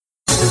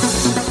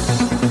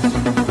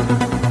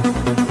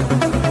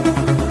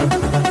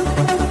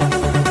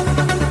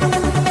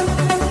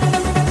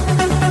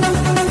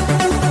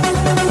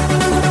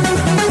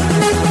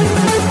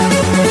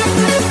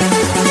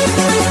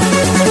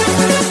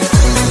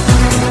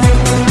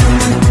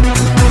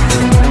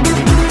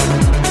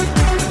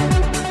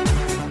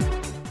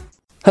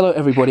Hello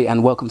everybody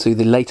and welcome to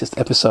the latest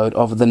episode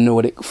of the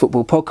Nordic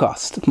Football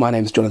Podcast. My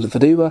name is Jonathan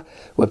Faduba.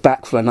 We're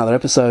back for another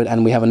episode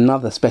and we have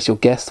another special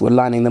guest. We're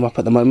lining them up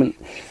at the moment.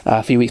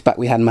 A few weeks back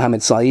we had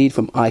Mohammed Saeed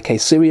from IK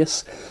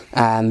Sirius,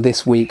 and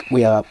this week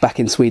we are back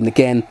in Sweden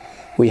again.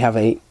 We have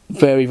a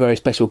very, very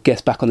special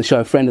guest back on the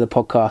show, a friend of the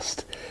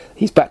podcast.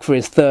 He's back for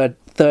his third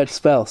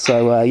spell,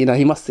 so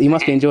he must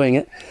be enjoying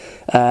it.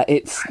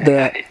 It's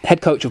the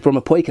head coach of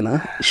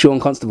Bromma-Poikina,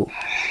 Sean Constable.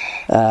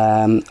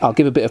 I'll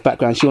give a bit of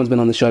background. Sean's been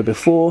on the show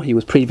before. He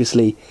was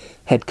previously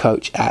assistant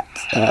coach at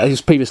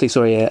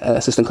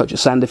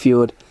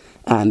Sandefjord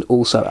and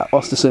also at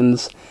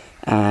Östersunds.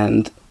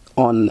 And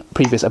on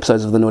previous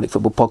episodes of the Nordic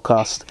Football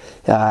Podcast,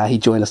 he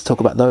joined us to talk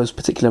about those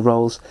particular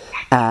roles.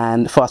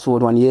 And fast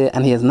forward 1 year,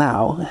 and he is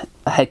now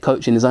a head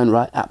coach in his own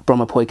right at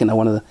Bromma-Poikina,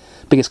 one of the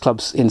biggest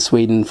clubs in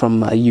Sweden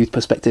from a youth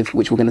perspective,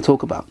 which we're going to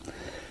talk about.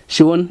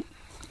 Sean,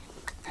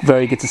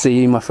 very good to see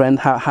you, my friend.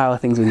 How are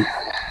things with you?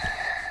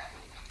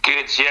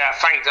 Good, yeah,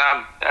 thanks,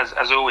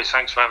 as always,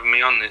 thanks for having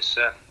me on this.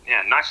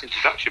 Nice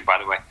introduction, by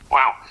the way.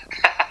 Wow.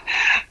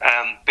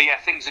 But yeah,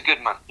 things are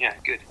good, man. Yeah,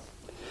 good.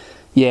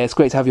 Yeah, it's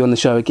great to have you on the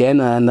show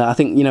again, and I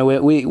think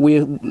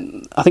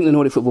I think the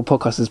Nordic Football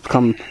Podcast has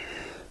become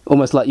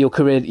almost like your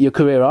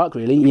career arc,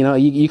 really.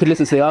 You could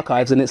listen to the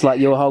archives, and it's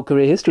like your whole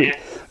career history.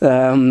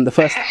 Yeah. The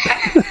first,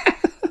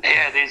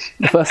 yeah, it is.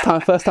 the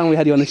first time we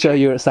had you on the show,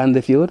 you were at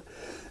Sandefjord.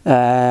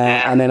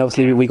 And then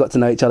obviously we got to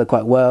know each other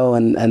quite well,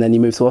 and then you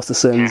moved to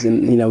Östersunds,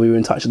 and we were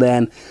in touch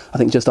then. I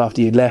think just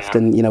after you left,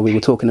 and we were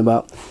talking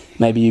about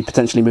maybe you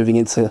potentially moving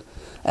into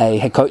a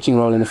head coaching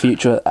role in the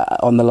future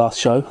on the last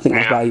show. I think it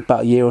was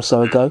about a year or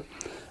so ago.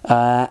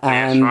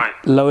 And right.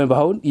 Lo and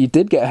behold, you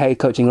did get a head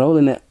coaching role,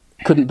 and it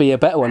couldn't be a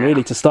better one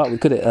really to start with,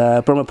 could it?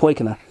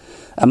 Bromma-Poikina,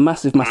 a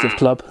massive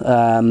club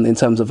in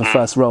terms of a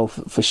first role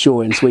for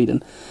sure in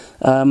Sweden.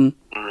 How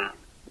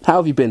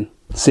have you been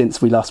since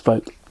we last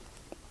spoke?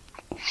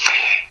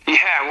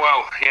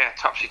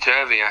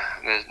 Topsy-turvy,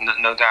 there's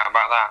no doubt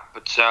about that.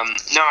 But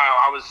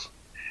I was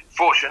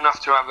fortunate enough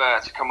to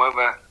have to come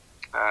over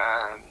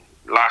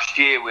last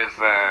year with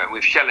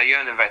Kjell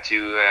Jörnevet,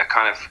 who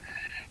kind of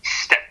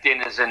stepped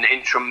in as an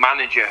interim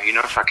manager,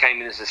 so I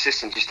came in as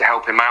assistant just to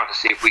help him out to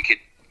see if we could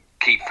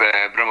keep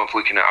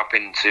Bromma-Poikina up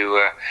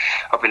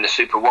in the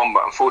Super 1,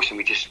 but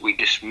unfortunately we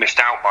just missed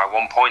out by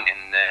 1 point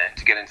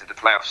to get into the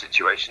playoff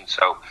situation.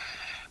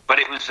 But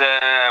it was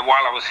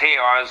while I was here,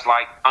 I was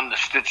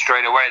understood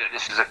straight away that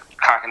this is a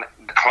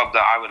club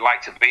that I would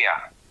like to be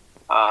at.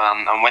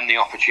 And when the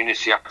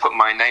opportunity, I put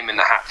my name in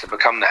the hat to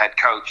become the head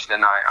coach,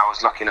 then I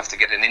was lucky enough to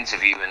get an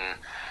interview, and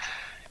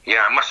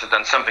I must have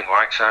done something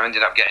right, so I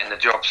ended up getting the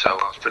job. So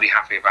I was pretty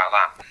happy about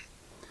that.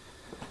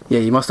 Yeah,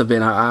 you must have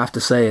been. I have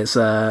to say, it's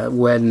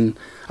when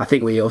I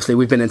think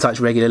we've been in touch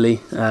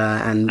regularly,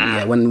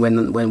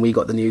 when we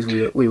got the news,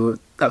 we were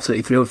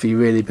absolutely thrilled for you,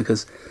 really,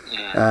 because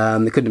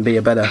there couldn't be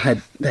a better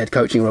head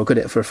coaching role, could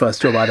it, for a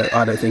first job?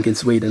 I don't think in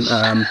Sweden.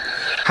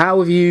 How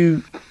have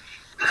you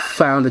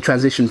found the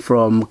transition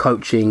from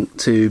coaching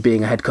to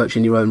being a head coach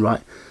in your own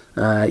right?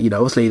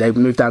 Obviously they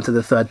moved down to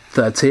the third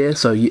tier,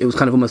 so it was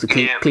kind of almost a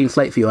clean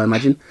slate for you, I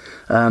imagine.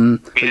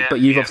 But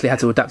you've obviously had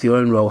to adapt your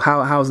own role.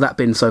 How's that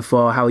been so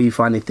far? How are you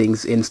finding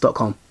things in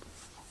Stockholm?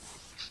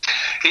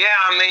 Yeah,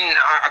 I mean,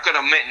 I've got to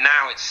admit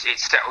now it's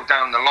settled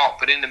down a lot,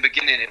 but in the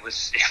beginning it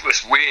was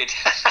weird,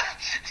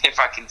 if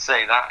I can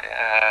say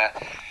that.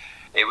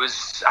 It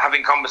was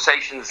having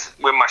conversations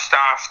with my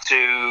staff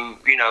to,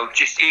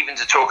 just even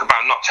to talk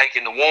about not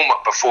taking the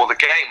warm-up before the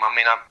game. I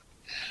mean,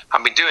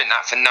 I've been doing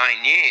that for 9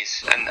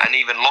 years, and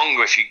even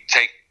longer if you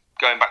take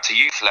going back to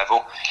youth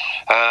level.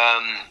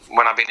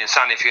 When I've been in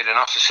Sandefjord and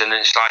Östersund,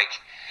 it's like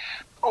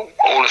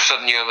all of a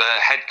sudden you have a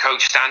head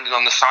coach standing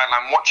on the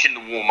sideline watching the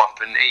warm-up,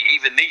 and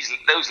even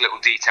those little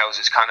details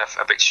is kind of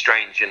a bit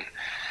strange. And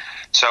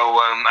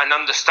so and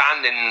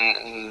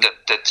understanding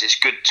that it's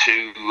good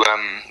to,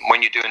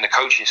 when you're doing the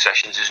coaching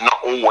sessions, is not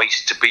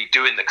always to be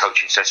doing the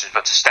coaching sessions,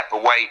 but to step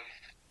away,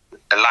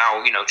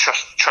 allow,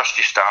 trust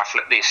your staff,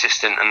 let the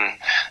assistant and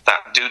that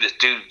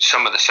do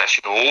some of the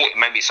session, or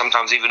maybe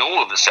sometimes even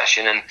all of the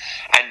session, and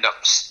end up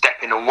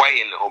stepping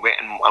away a little bit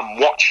and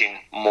watching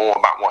more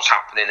about what's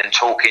happening and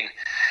talking.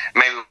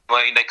 Maybe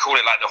they call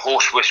it like the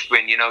horse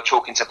whispering,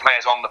 talking to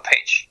players on the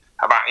pitch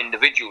about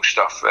individual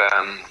stuff,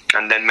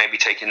 and then maybe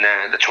taking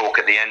the talk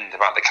at the end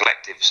about the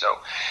collective. So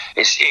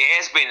it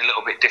has been a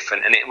little bit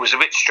different, and it was a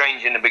bit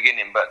strange in the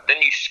beginning, but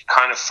then you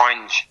kind of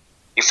find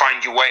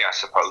your way, I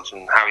suppose,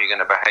 and how you're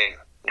going to behave,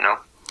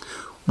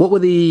 What were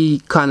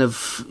the kind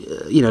of,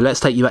 let's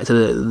take you back to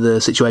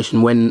the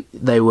situation when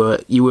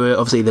you were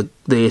obviously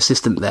the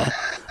assistant there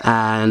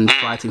and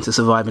fighting to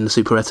survive in the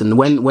Superettan.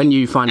 When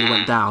you finally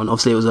went down,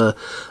 obviously it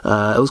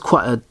was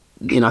quite a,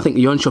 I think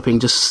Jönköping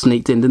just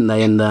sneaked in, didn't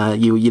they? And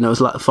it was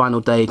like a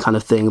final day kind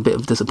of thing, a bit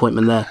of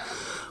disappointment there.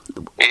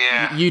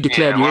 Yeah, you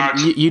declared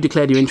you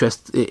declared your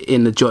interest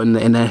in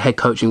the head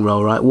coaching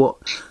role, right?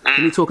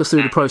 Can you talk us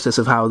through the process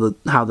of how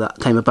that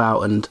came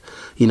about, and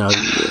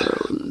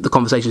the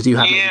conversations you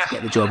had to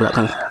get the job, that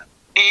kind of thing?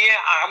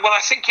 Yeah, well,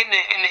 I think in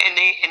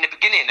the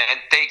beginning beginning,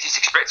 they just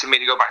expected me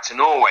to go back to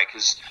Norway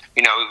because,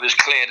 you know, it was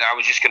clear that I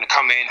was just going to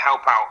come in,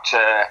 help out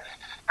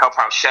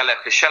Kjelle,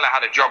 because Kjelle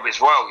had a job as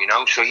well, you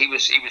know, so he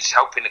was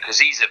helping because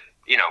he's a,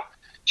 you know,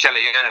 Kjelle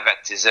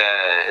Jørnevet is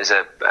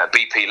a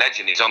BP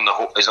legend. He's on the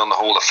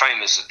Hall of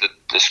Fame as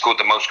that scored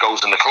the most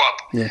goals in the club.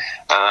 Yeah.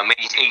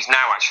 He's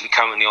now actually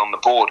currently on the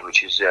board,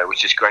 which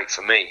is great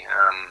for me.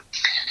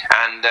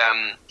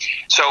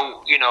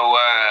 So you know,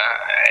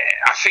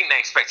 I think they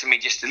expected me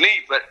just to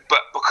leave, but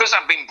because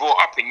I've been brought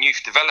up in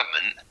youth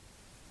development,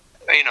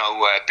 you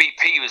know,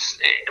 BP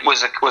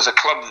was a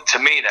club to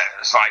me that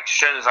was like, as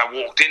soon as I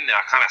walked in there,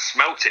 I kind of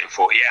smelt it and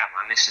thought, yeah,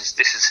 man, this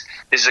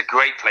is a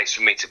great place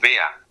for me to be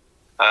at.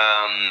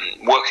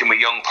 Working with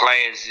young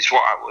players is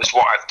what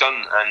I've done,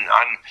 and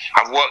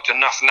I've worked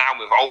enough now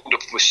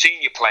with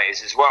senior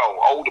players as well,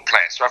 older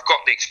players. So I've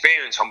got the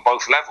experience on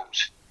both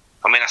levels.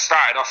 I mean, I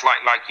started off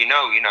like you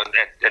know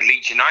at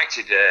Leeds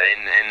United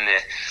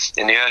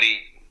in the early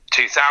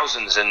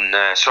 2000s,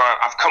 and so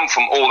I've come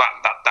from all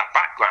that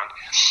background.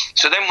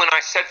 So then when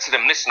I said to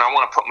them, listen, I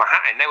want to put my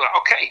hat in, they were like,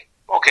 okay,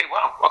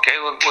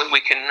 well,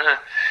 we can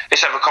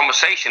let's have a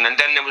conversation. And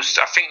then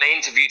I think they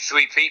interviewed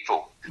 3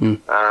 people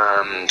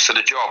for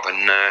the job,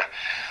 and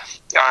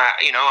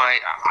you know,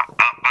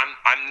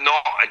 I'm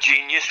not a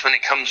genius when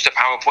it comes to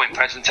PowerPoint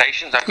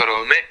presentations, I've got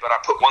to admit, but I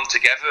put one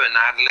together and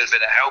I had a little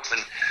bit of help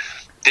and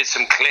did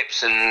some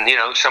clips, and you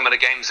know, some of the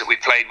games that we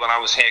played when I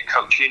was here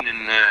coaching,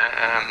 and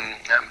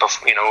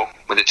you know,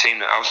 with a team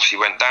that obviously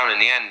went down in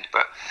the end.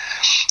 But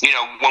you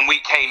know, when we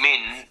came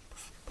in,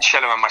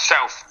 Kjelle and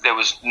myself, there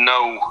was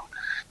no,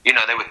 you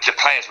know, the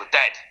players were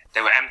dead,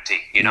 they were empty,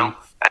 you know,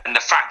 and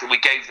the fact that we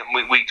gave them,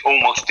 we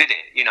almost did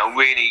it, you know,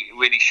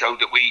 really showed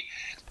that we,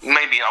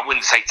 maybe I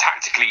wouldn't say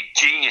tactically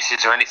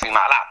geniuses or anything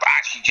like that, but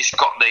actually just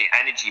got the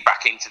energy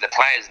back into the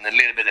players and a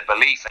little bit of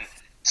belief and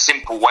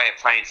simple way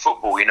of playing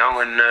football, you know,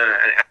 and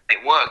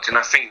it worked. And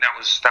I think that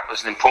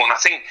was important. I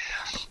think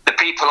the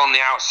people on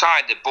the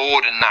outside, the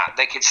board and that,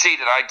 they could see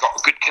that I got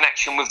a good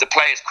connection with the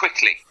players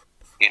quickly,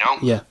 you know.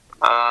 Yeah.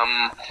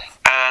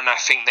 And I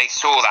think they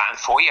saw that and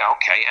thought, yeah,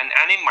 okay. And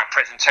in my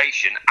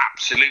presentation,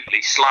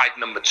 absolutely, slide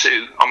number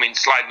 3.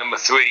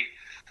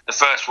 The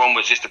first one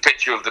was just a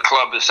picture of the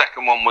club. The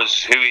second one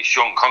was, who is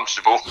Sean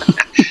Constable,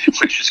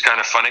 which was kind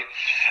of funny.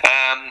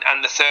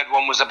 And the third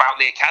one was about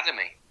the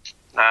academy.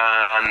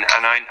 And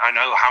I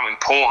know how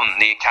important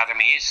the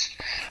academy is,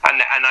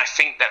 and I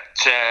think that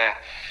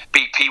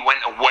BP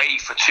went away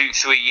for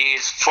 2-3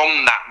 years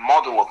from that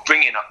model of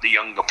bringing up the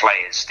younger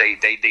players. They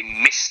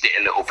missed it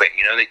a little bit,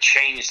 you know. They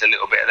changed a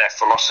little bit of their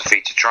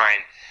philosophy to try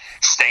and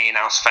stay in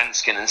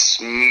Allsvenskan, and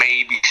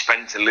maybe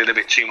spent a little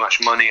bit too much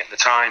money at the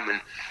time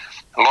and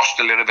lost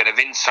a little bit of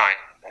insight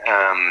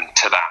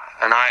to that.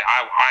 And I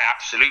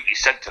absolutely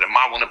said to them,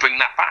 I want to bring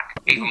that back,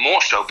 even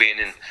more so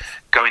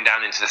going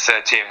down into the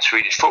 3rd tier in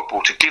Swedish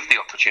football, to give the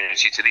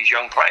opportunity to these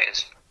young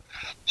players.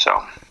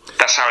 So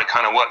that's how it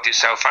kind of worked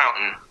itself out,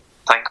 and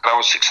thank God I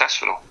was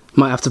successful.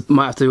 Might have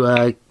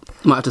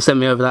to send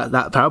me over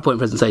that PowerPoint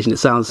presentation. It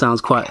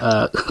sounds quite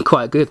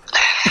good.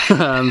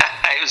 It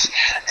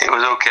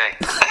was okay.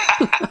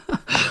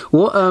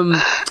 What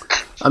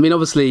I mean,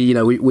 obviously, you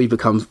know, we've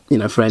become, you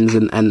know, friends,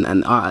 and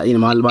I, you know,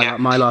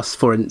 my last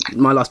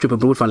trip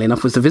abroad, funnily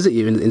enough, was to visit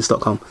you in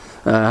Stockholm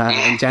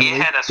in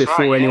January,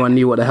 before anyone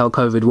knew what the hell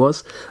COVID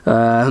was.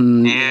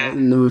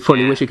 We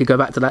probably wish we could go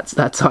back to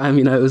that time.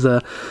 You know, it was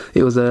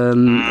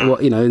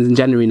what, you know, in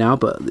January now,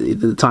 but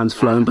the time's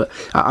flown. But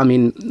I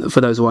mean, for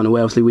those who aren't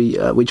aware, obviously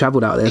we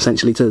travelled out there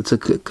essentially to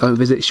go and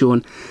visit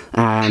Sean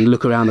and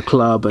look around the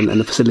club and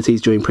the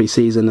facilities during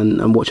pre-season,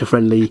 and watch a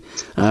friendly,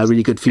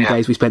 really good few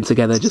days we spent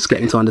together, just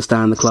getting to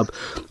understand the club.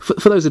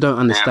 For those who don't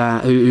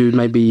understand, who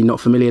may be not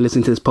familiar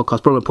listening to this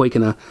podcast, Bromma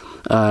Poikina,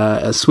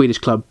 a Swedish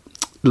club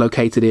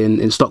located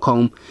in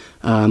Stockholm,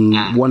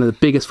 one of the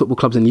biggest football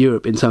clubs in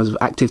Europe in terms of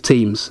active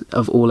teams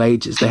of all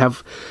ages. They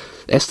have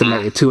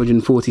estimated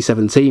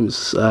 247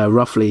 teams,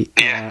 roughly,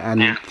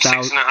 and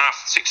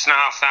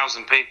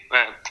 6,500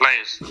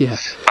 players,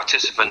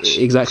 participants.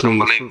 Exactly,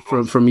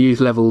 from youth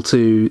level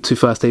to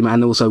first team,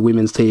 and also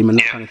women's team and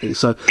that kind of thing.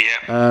 So,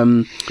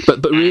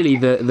 but really,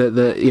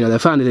 the you know, they're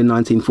founded in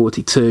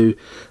 1942.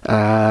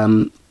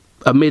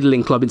 A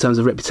middling club in terms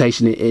of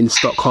reputation in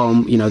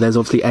Stockholm. You know, there's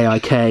obviously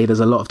AIK. There's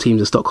a lot of teams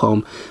in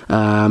Stockholm,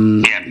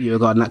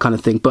 Djurgården, that kind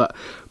of thing. But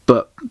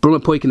Bromma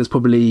Poikina is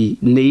probably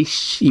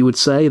niche, you would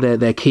say.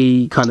 Their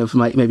key kind of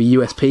maybe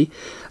USP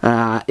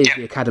is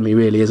the academy,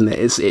 really, isn't it?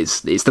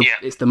 It's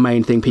the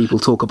main thing people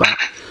talk about.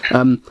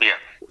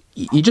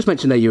 You just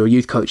mentioned that you're a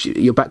youth coach.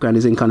 Your background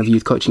is in kind of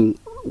youth coaching.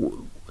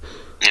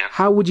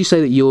 How would you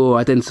say that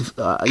your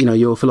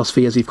your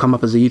philosophy as you've come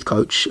up as a youth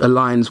coach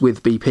aligns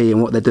with BP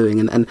and what they're doing?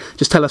 And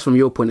just tell us from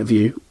your point of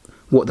view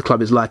what the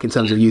club is like in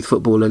terms of youth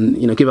football, and,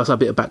 you know, give us a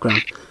bit of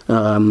background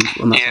on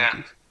that. Yeah.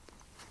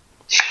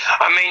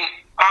 I mean,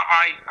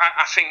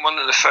 I think one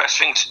of the first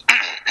things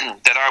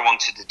that I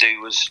wanted to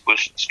do was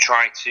to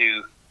try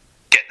to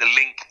get the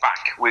link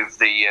back with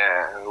the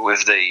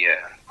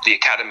the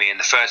academy and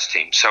the first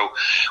team. So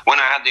when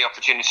I had the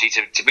opportunity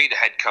to be the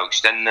head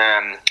coach, then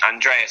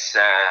Andreas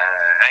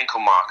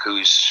Enkelmark,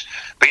 who's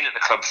been at the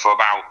club for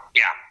about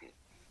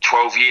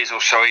 12 years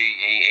or so,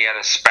 he had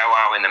a spell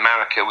out in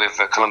America with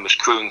Columbus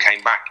Crew and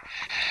came back.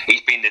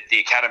 He's been the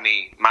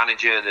academy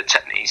manager.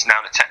 He's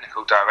now the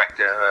technical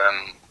director.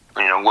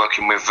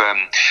 Working with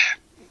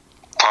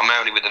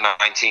primarily with the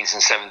 19s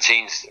and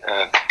 17s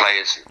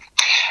players.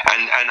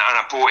 And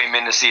I brought him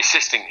in as the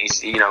assistant. He's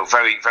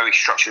very, very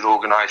structured,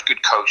 organised,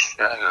 good coach,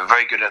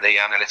 very good at the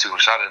analytical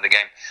side of the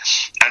game,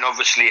 and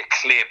obviously a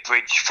clear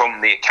bridge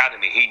from the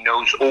academy. He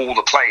knows all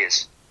the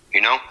players,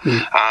 and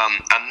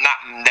that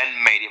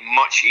then made it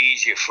much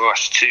easier for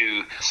us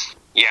to.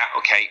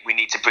 We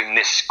need to bring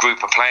this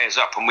group of players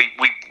up, and we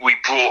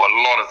brought a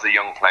lot of the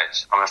young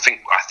players. I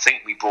think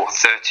we brought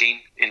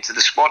 13 into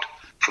the squad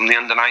from the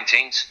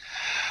under-19s.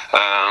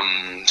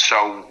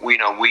 So we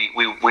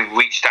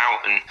reached out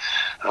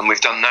and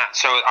we've done that.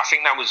 So I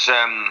think that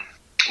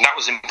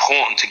was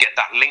important to get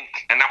that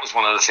link, and that was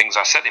one of the things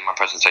I said in my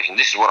presentation.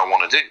 This is what I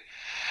want to do.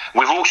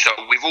 We've also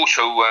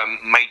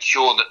made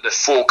sure that the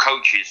 4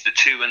 coaches, the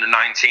 2 in the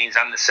 19s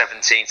and the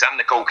 17s and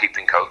the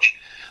goalkeeping coach,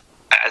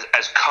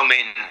 has come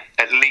in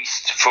at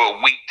least for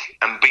a week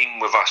and been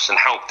with us and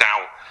helped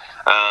out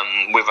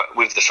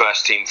with the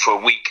first team for a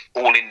week,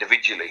 all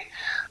individually,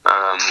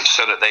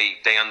 so that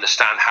they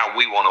understand how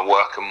we want to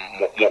work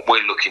and what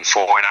we're looking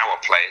for in our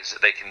players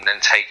that they can then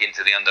take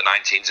into the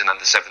under-19s and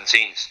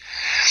under-17s.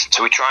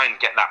 So we try and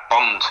get that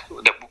bond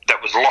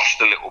that was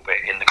lost a little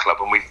bit in the club,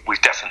 and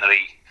we've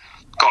definitely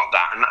got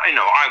that. And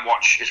I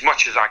watch as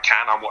much as I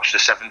can. I watch the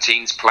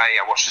 17s play.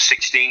 I watch the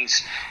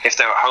 16s if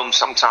they're at home.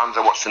 Sometimes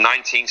I watch the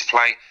 19s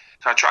play.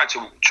 So I try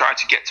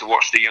to get to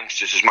watch the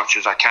youngsters as much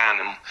as I can,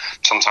 and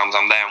sometimes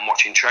I'm there and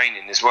watching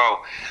training as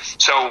well.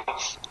 So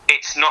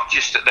it's not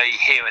just that they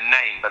hear a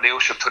name, but they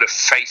also put a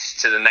face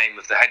to the name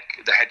of the head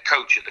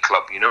coach at the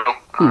club. And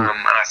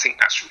I think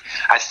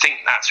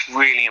that's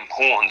really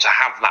important to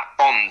have that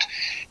bond.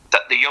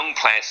 That the young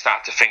players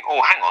start to think,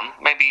 oh, hang on,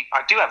 maybe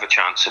I do have a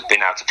chance of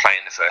being able to play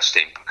in the first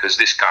team because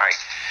this guy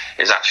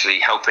is actually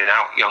helping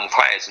out young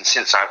players. And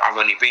since I've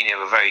only been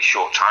here a very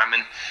short time,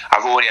 and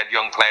I've already had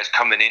young players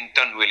coming in,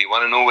 done really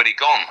well, and already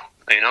gone.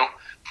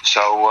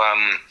 So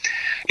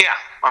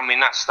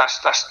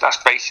that's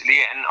basically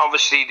it. And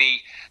obviously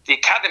the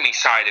academy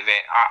side of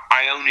it,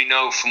 I only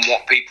know from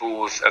what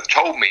people have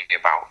told me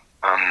about.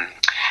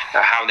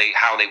 How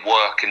they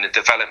work in the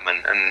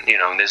development, and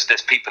there's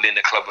people in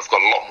the club who've got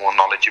a lot more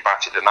knowledge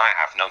about it than I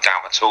have, no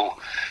doubt at all.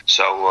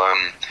 So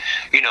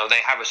they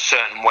have a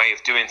certain way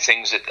of doing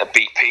things at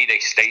BP.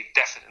 They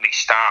definitely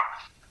start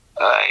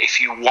if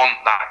you want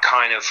that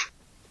kind of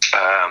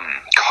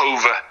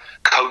covert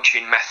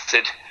coaching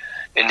method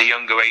in the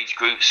younger age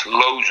groups,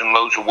 loads and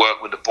loads of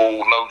work with the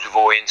ball, loads of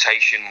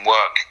orientation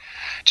work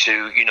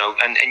to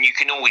and you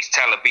can always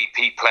tell a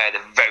BP player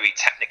they're very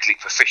technically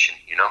proficient,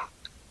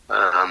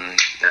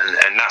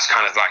 and that's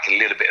kind of like a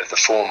little bit of the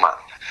format.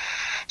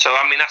 So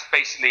that's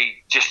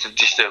basically just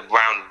a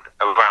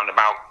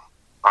roundabout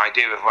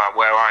idea of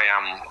where I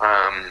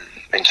am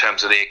in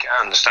terms of the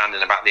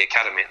understanding about the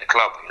academy at the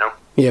club.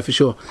 Yeah, for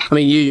sure.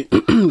 You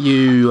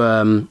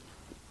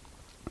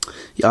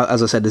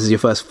as I said, this is your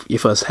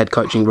first head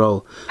coaching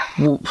role.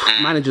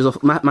 Managers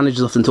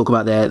often talk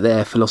about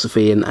their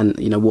philosophy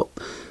and what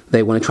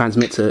they want to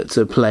transmit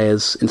to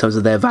players in terms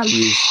of their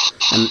values,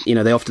 and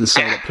they often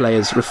say that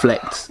players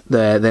reflect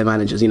their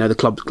managers. The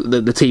club,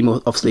 the team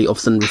obviously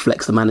often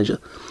reflects the manager.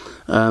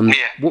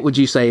 What would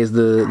you say is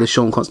the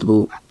Sean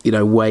Constable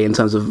way in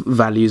terms of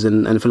values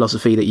and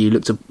philosophy that you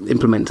look to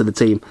implement to the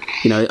team?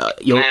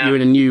 You're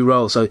in a new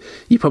role, so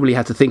you probably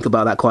had to think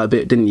about that quite a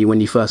bit, didn't you,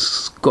 when you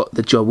first got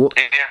the job? What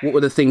were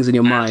the things in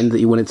your mind that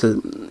you wanted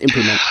to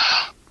implement?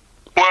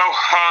 Well,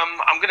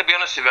 I'm going to be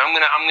honest with you. I'm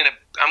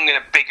going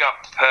to big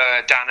up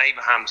Dan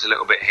Abrahams a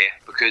little bit here,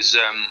 because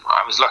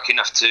I was lucky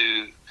enough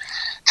to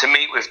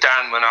meet with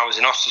Dan when I was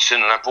in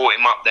Östersund, and I brought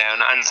him up there,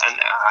 and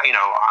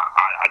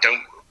I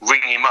don't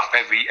ring him up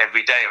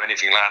every day or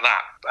anything like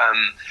that.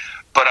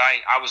 But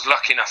I was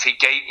lucky enough. He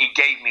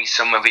gave me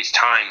some of his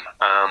time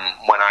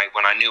when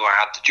I knew I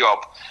had the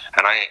job,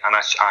 and I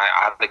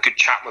had a good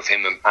chat with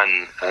him,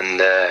 and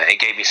he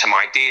gave me some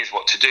ideas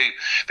what to do,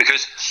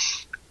 because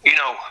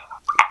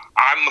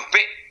I'm a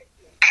bit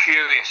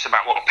curious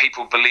about what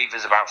people believe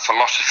is about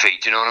philosophy.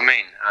 Do you know what I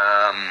mean?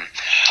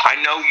 I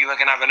know you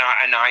can have an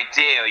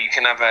idea, you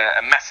can have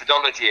a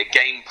methodology, a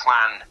game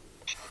plan,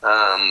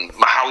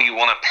 how you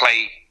want to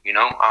play.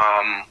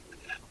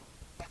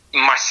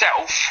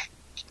 Myself,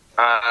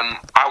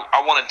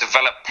 I want to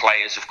develop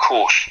players, of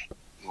course,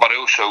 but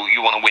also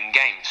you want to win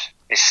games.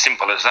 It's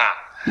simple as that.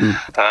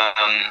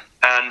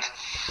 And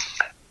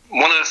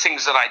one of the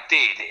things that I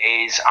did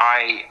is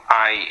I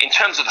in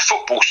terms of the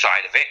football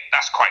side of it,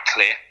 that's quite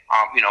clear.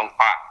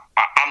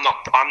 I'm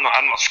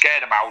not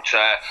scared about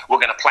we're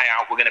going to play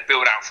out, we're going to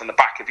build out from the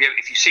back.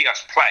 If you see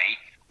us play,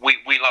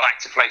 we like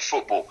to play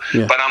football.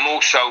 Yeah. But I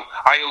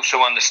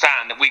also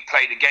understand that we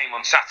play the game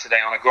on Saturday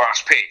on a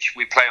grass pitch.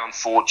 We play on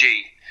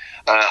 4G.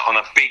 on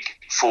a big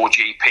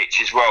 4G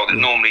pitch as well that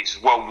normally is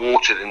well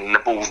watered and the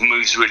ball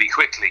moves really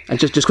quickly. And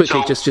just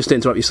quickly, just to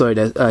interrupt you, sorry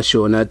there,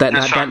 Sean.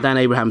 Dan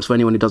Abrahams, for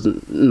anyone who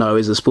doesn't know,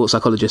 is a sports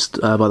psychologist.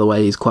 By the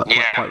way, he's quite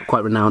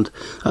renowned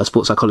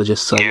sports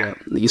psychologist. So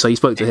so you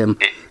spoke to him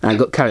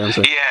and carry on.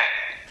 Sorry.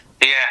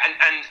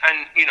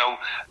 And you know,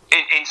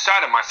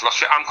 inside of my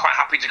philosophy, I'm quite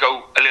happy to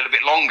go a little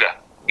bit longer.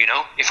 You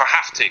know, if I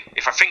have to,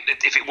 if I think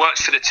that if it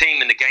works for the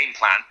team and the game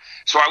plan,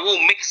 so I will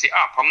mix it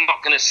up. I'm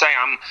not going to say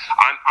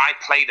I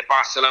play the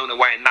Barcelona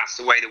way and that's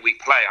the way that we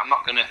play. I'm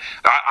not going to.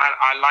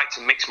 I like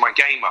to mix my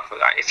game up.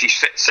 If you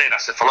say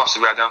that's a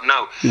philosophy, I don't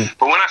know. Yeah.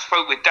 But when I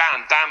spoke with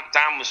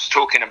Dan was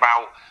talking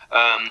about.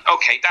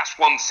 Okay, that's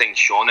one thing,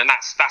 Sean, and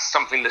that's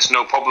something that's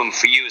no problem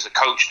for you as a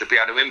coach to be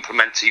able to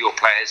implement to your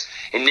players.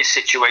 In this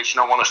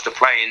situation, I want us to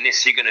play. In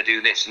this, you're going to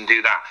do this and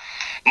do that.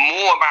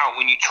 More about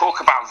when you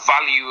talk about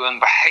value and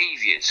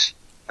behaviours,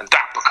 and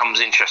that becomes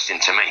interesting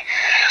to me.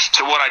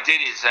 So what I did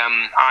is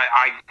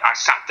I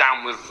sat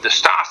down with the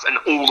staff and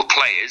all the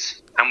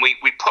players, and we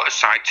put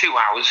aside 2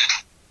 hours.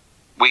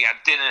 We had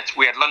dinner,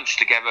 we had lunch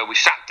together, we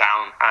sat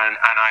down and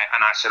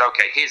I said,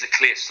 okay, here's a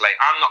clear slate.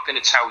 I'm not going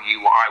to tell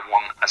you what I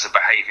want as a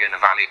behaviour and a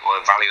value or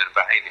a value and a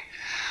behaviour.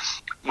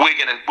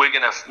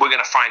 We're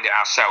gonna find it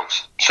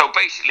ourselves. So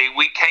basically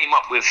we came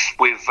up with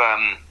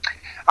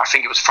I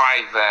think it was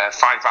five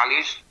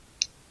values.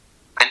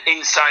 And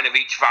inside of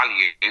each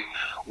value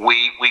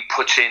we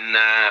put in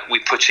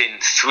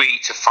 3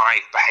 to 5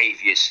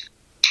 behaviours.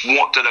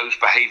 What do those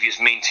behaviours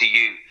mean to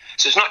you?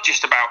 So it's not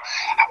just about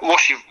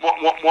what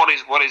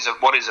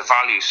is a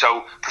value.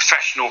 So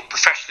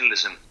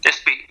professionalism.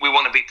 We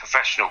want to be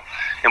professional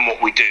in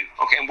what we do.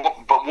 Okay,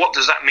 but what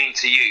does that mean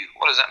to you?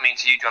 What does that mean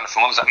to you,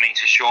 Jonathan? What does that mean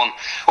to Sean?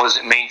 What does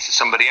it mean to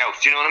somebody else?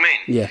 Do you know what I mean?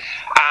 Yeah.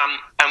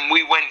 And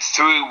we went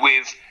through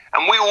with,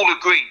 and we all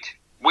agreed.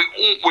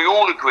 We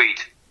all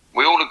agreed.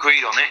 We all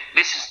agreed on it.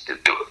 This is,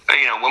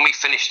 you know, when we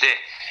finished it.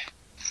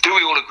 Do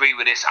we all agree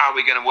with this? Are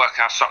we going to work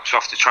our socks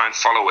off to try and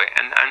follow it?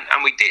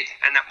 And we did.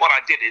 And what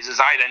I did is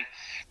I then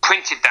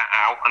printed that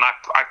out and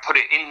I put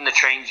it in the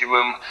changing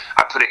room,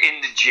 I put it in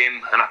the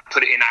gym, and I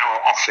put it in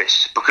our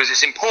office. Because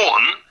it's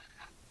important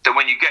that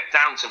when you get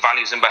down to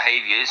values and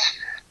behaviours,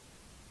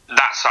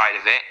 that side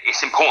of it,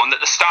 it's important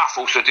that the staff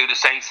also do the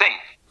same thing.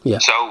 Yeah.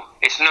 So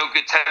it's no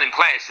good telling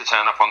players to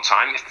turn up on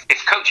time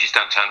if coaches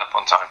don't turn up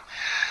on time.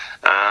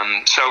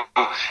 And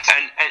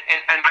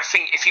I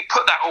think if you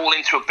put that all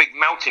into a big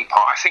melting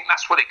pot, I think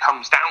that's what it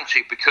comes down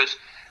to, because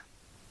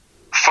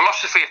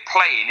philosophy of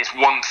playing is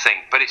one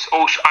thing, but it's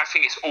also, I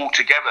think it's all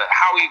together.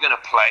 How are you going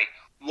to play?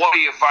 What are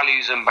your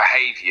values and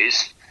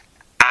behaviours?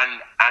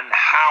 And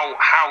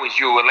how is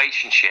your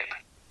relationship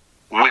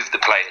with the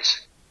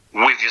players,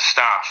 with your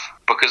staff?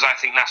 Because I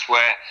think that's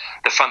where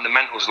the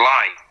fundamentals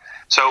lie.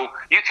 So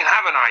you can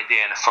have an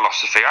idea and a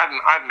philosophy.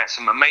 I've met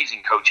some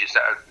amazing coaches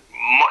that are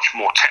much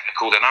more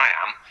technical than I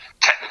am,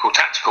 technical,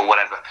 tactical,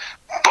 whatever.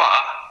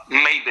 But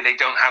maybe they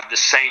don't have the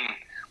same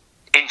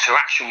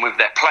interaction with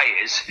their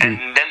players, and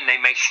then they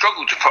may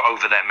struggle to put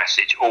over their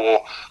message,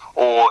 or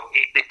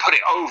they put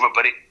it over,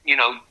 but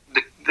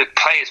the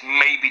players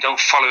maybe don't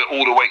follow it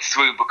all the way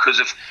through because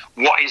of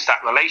what is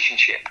that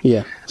relationship.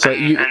 Yeah. So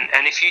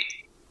and if you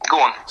go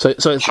on. So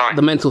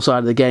the mental side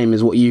of the game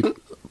is what you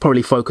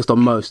probably focused on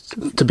most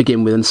to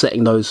begin with, and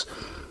setting those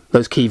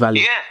key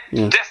values.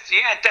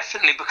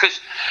 Definitely, because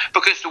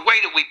the way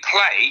that we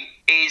play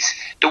is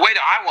the way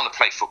that I want to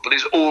play football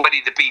is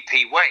already the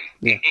BP way.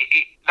 Yeah.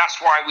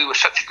 That's why we were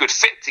such a good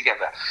fit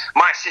together.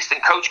 My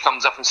assistant coach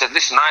comes up and said,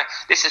 "Listen,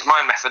 this is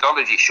my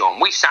methodology, Sean."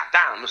 We sat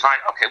down and was like,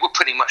 "Okay, we're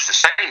pretty much the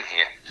same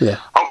here.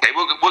 Yeah. Okay,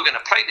 we're going to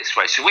play this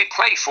way." So we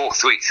play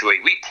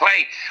 4-3-3.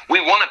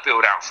 We want to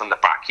build out from the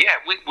back. Yeah,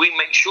 we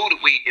make sure that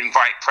we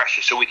invite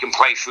pressure so we can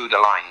play through the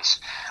lines.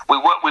 We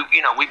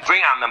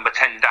bring our number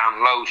 10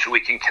 down low so we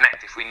can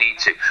connect if we need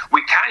to.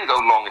 We can go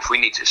long if we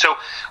need to. So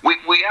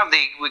we have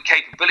the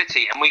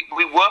capability, and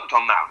we worked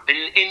on that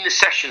in the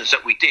sessions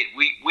that we did.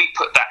 We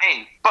put that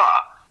in.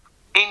 But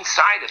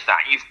inside of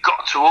that, you've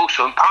got to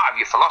also, and part of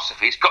your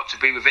philosophy has got to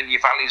be within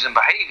your values and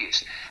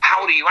behaviours.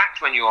 How do you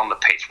act when you're on the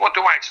pitch? What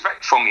do I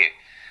expect from you?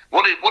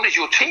 What does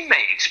your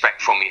teammate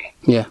expect from you?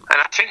 Yeah. And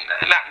I think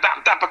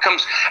that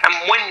becomes, and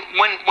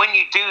when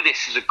you do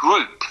this as a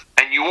group,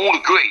 and you all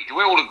agree, do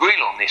we all agree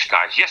on this,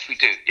 guys? Yes, we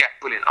do. Yeah,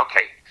 brilliant.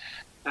 Okay.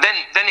 Then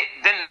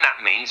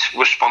that means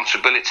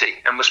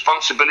responsibility, and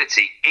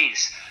responsibility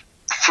is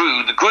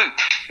through the group,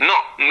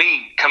 not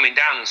me coming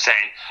down and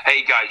saying,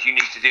 "Hey guys, you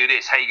need to do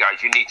this. Hey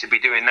guys, you need to be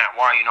doing that.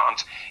 Why are you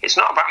not?" It's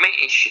not about me.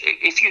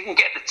 If you can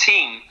get the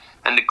team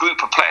and the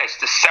group of players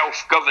to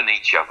self-govern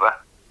each other,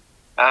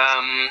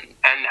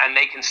 and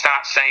they can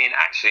start saying,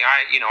 "Actually,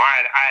 I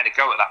had a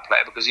go at that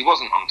player because he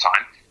wasn't on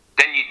time."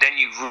 Then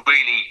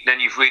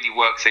you've really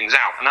worked things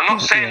out. And I'm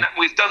not saying that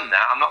we've done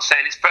that. I'm not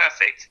saying it's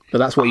perfect. But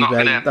that's what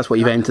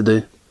you've aimed to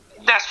do.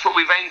 That's what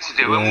we've aimed to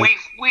do, and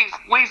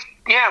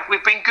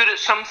we've been good at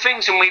some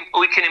things, and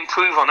we can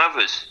improve on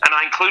others, and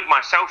I include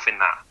myself in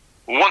that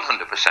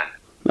 100%.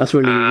 That's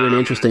really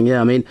interesting.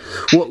 Yeah, I mean,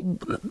 what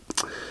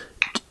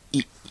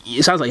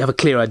it sounds like you have a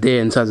clear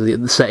idea in terms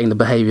of setting the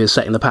behaviours,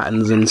 setting the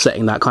patterns, and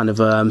setting that kind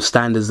of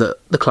standards that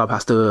the club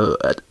has to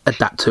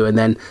adapt to, and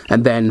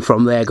then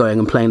from there going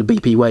and playing the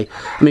BP way.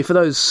 I mean, for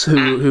those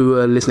who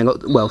are listening,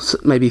 well,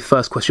 maybe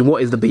first question: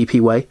 what is the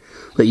BP way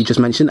that you just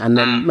mentioned, and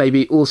then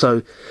maybe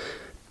also,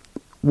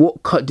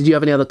 did you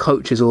have any other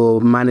coaches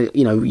or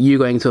you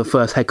going to a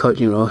first head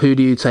coaching role? Who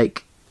do you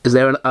take? Is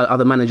there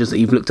other managers that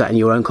you've looked at in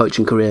your own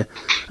coaching career,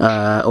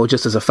 or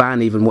just as a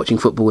fan, even watching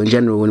football in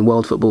general and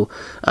world football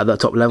at the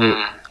top level?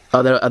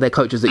 Are there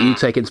coaches that you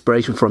take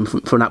inspiration from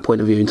that point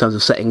of view in terms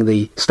of setting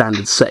the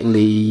standards, setting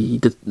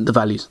the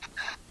values?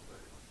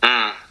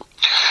 My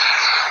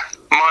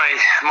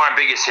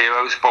biggest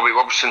hero is Bobby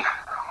Robson,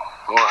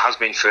 or has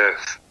been from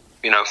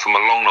a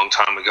long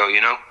time ago.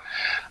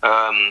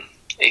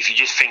 If you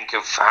just think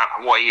of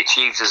what he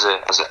achieved as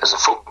a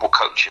football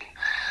coach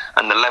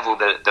and the level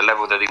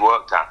that he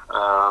worked at,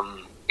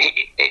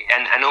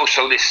 and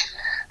also this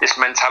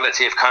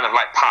mentality of kind of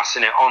like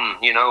passing it on.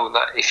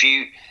 That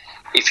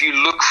if you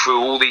look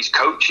through all these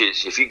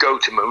coaches, if you go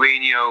to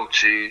Mourinho,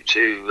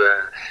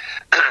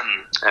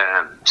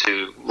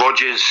 to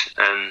Rodgers,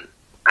 and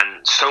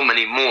so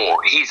many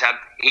more, he's had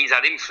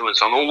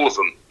influence on all of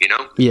them.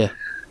 Yeah.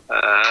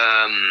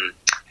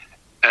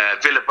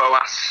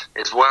 Villa-Boas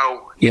as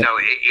well. Yeah.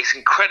 It's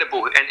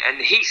incredible,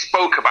 and he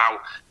spoke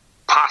about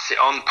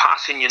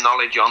passing your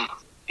knowledge on.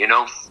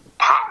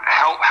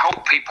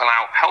 Help people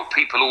out, help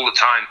people all the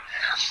time,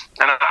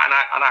 and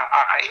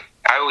I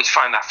always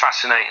find that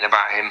fascinating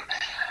about him.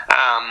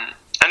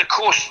 And of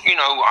course,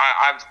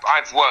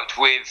 I've worked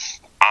with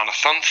Arne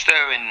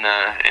Sonster in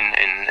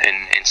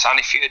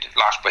Sandefjord,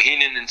 Lars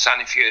Bohinen in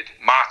Sandefjord,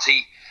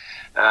 Marty,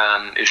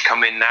 who's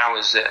come in now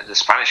as the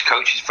Spanish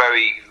coach, is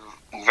very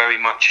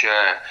much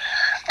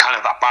kind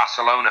of that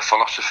Barcelona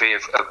philosophy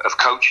of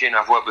coaching.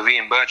 I've worked with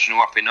Ian Bertrand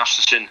up in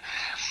Östersund,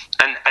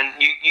 and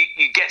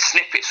you get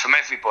snippets from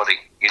everybody,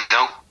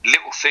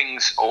 little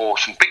things or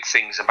some big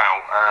things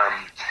about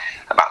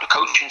the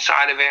coaching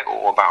side of it,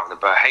 or about the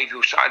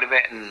behavioural side of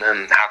it,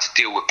 and how to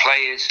deal with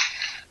players.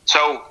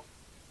 So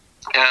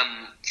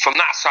from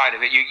that side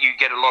of it, you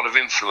get a lot of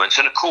influence.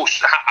 And of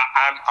course,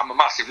 I'm a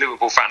massive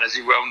Liverpool fan, as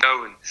you well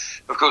know, and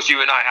of course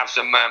you and I have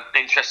some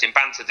interesting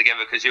banter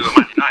together because you're a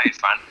Man United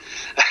fan.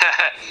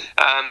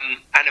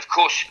 And of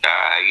course,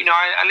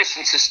 I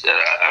listen to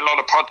a lot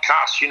of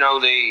podcasts.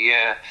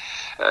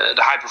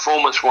 The high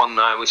performance one,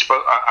 I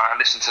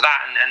listened to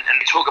that, and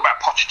they talk about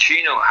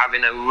Pochettino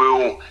having a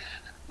real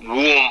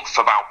warmth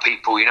about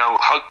people,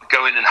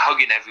 going and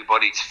hugging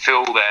everybody to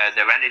feel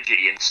their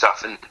energy and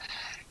stuff. And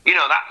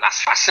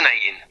that's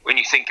fascinating when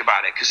you think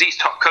about it, because these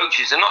top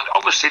coaches are not,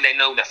 obviously they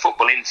know their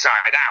football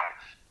inside out,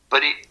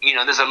 but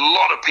there's a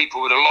lot of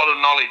people with a lot of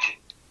knowledge,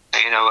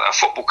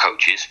 football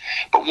coaches,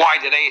 but why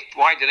do they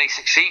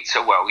succeed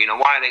so well?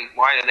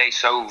 Why are they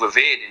so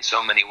revered in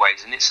so many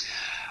ways? And it's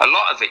a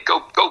lot of it go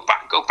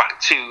back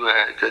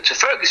to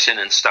Ferguson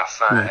and stuff,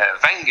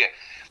 Wenger.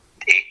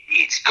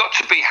 It's got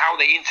to be how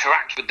they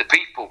interact with the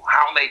people,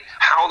 how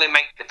they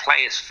make the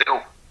players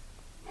feel.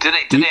 Do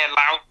they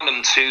allow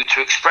them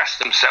to express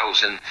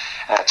themselves and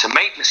to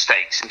make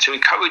mistakes, and to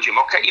encourage them?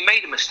 Okay, you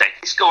made a mistake.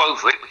 Let's go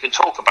over it. We can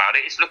talk about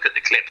it. Let's look at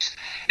the clips.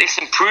 Let's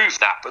improve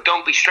that, but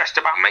don't be stressed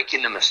about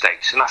making the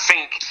mistakes. And I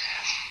think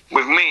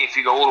with me, if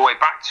you go all the way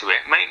back to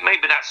it,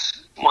 maybe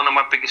that's one of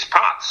my biggest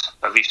parts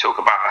of you talk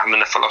about having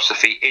a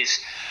philosophy, is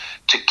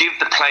to give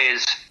the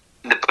players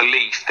the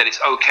belief that it's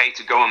okay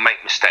to go and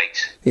make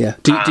mistakes. Yeah.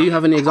 Do you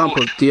have any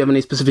examples? Do you have any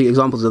specific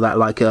examples of that?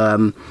 Like,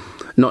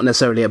 not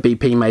necessarily at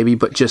BP maybe,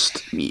 but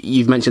just,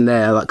 you've mentioned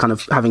there, like kind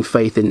of having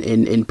faith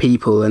in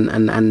people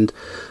and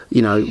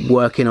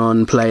working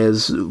on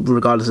players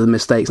regardless of the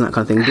mistakes and that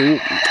kind of thing.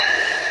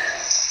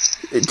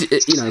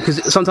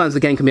 Because sometimes the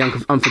game can be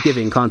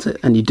unforgiving, can't it?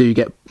 And you do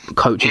get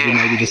coaches who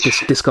maybe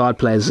just discard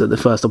players at the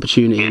first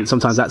opportunity, and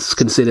sometimes that's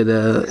considered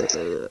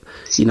the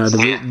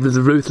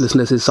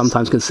ruthlessness is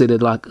sometimes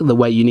considered like the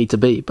way you need to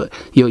be. But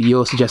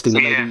you're suggesting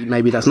that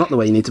maybe that's not the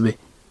way you need to be.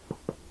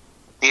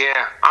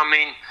 Yeah, I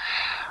mean,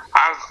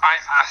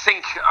 I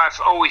think I've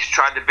always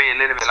tried to be a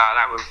little bit like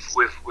that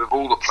with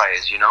all the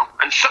players,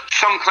 And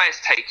some players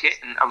take it,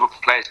 and other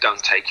players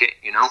don't take it,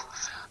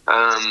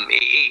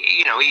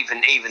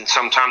 Even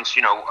sometimes,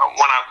 when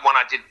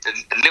I did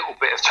the little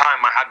bit of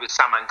time I had with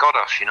Saman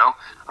Ghoddos,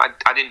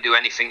 I didn't do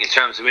anything in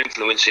terms of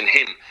influencing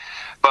him,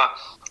 but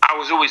I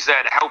was always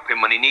there to help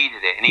him when he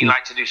needed it, and he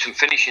liked to do some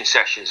finishing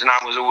sessions, and I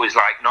was always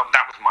like, no,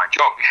 that was my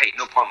job. Hey,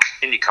 no problem,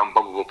 in you come,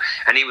 blah, blah, blah.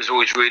 And he was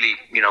always really,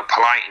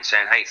 polite and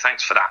saying, hey,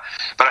 thanks for that.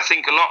 But I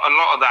think a lot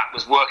of that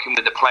was working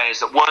with the players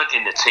that weren't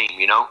in the team,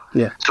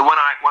 Yeah. So when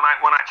I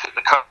took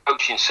the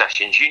coaching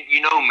sessions,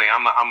 you know me,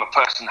 I'm a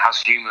person that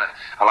has humour.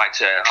 I like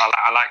to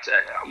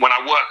when I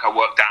work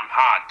damn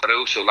hard, but I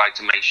also like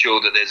to make sure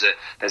that there's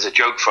a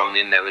joke thrown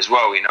in there as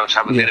well, to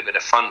have a little bit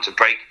of fun to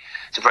break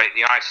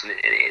the ice, and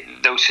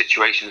those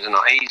situations are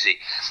not easy.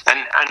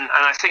 And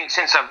I think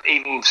since I've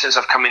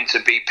come into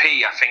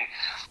BP, I think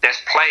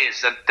there's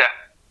players that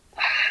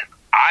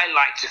I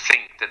like to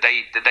think that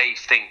they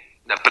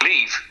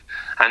believe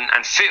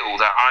and feel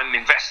that I'm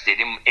invested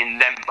in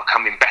them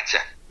becoming better.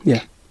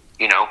 Yeah.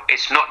 You know,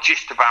 it's not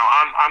just about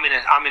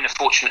I'm in a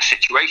fortunate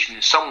situation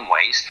in some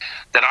ways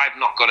that I've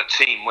not got a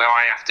team where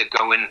I have to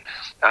go and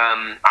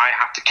I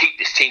have to keep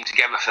this team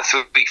together for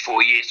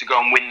 3-4 years to go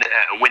and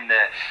win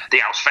the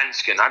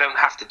Allsvenskan. I don't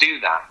have to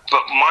do that.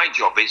 But my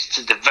job is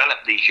to develop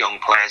these young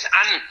players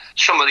and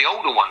some of the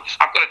older ones.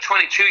 I've got a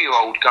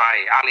 22-year-old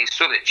guy, Ali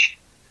Sulic,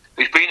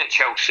 who's been at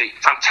Chelsea,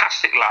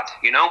 fantastic lad,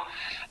 you know.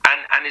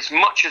 And as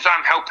much as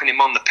I'm helping him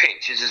on the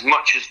pitch, is as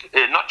much as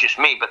not just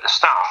me but the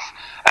staff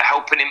are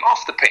helping him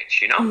off the pitch,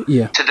 you know,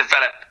 to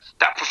develop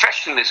that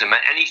professionalism,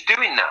 and he's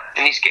doing that,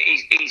 and he's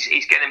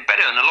getting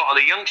better, and a lot of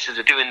the youngsters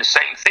are doing the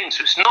same thing.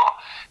 So it's not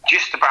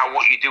just about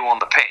what you do on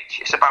the pitch;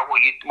 it's about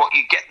what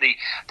you get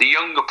the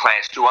younger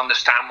players to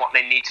understand what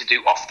they need to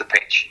do off the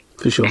pitch.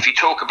 For sure. If you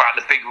talk about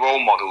the big role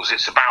models,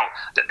 it's about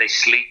that they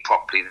sleep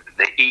properly, that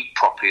they eat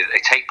properly, that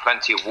they take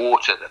plenty of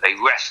water, that they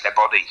rest their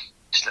body,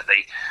 that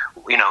they,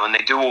 you know, and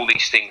they do all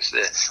these things.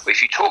 That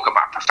if you talk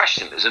about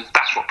professionalism,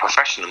 that's what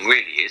professionalism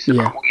really is,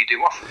 about what you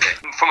do off of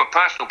it. From a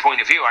personal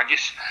point of view, I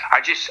just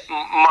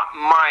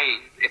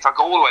if I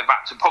go all the way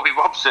back to Bobby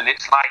Robson,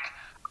 it's like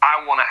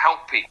I want to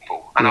help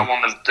people, and I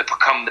want them to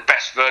become the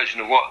best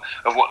version of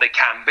what they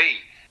can be.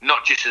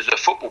 Not just as a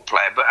football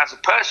player, but as a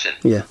person.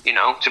 Yeah. You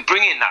know, to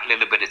bring in that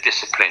little bit of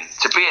discipline,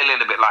 to be a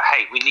little bit like,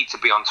 hey, we need to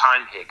be on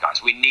time here,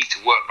 guys. We need to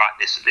work like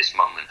this at this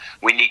moment.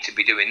 We need to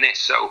be doing this.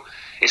 So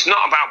it's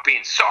not about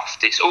being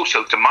soft. It's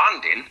also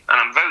demanding, and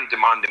I'm very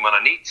demanding when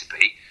I need to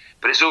be.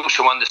 But it's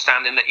also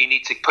understanding that you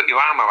need to put your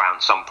arm around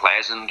some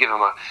players and give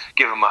them a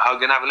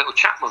hug and have a little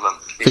chat with them.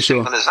 It's For sure.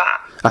 simple as that.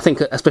 I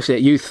think, especially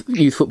at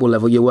youth football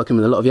level, you're working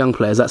with a lot of young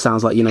players. That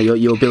sounds like, you know,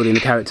 you're building the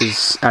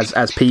characters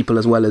as people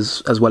as well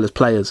as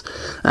players.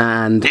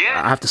 And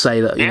I have to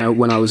say that, you know,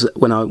 when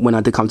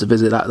I did come to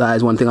visit, that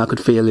is one thing I could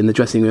feel in the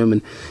dressing room.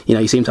 And you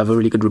know, you seem to have a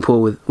really good rapport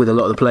with a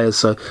lot of the players.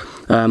 So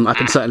I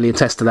can certainly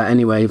attest to that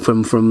anyway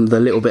from the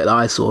little bit that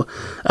I saw.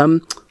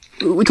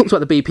 We talked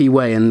about the BP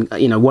way, and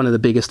you know, one of the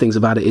biggest things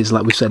about it is,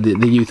 like we said,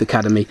 the youth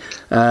academy.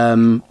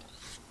 You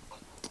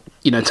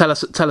know, tell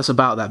us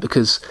about that,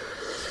 because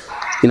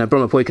you know,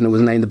 Brommapojkarna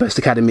was named the best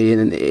academy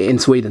in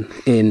Sweden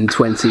in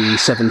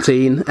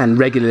 2017, and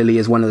regularly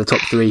is one of the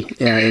top 3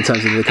 in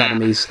terms of the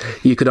academies.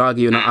 You could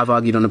argue, and I've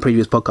argued on a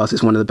previous podcast,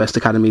 it's one of the best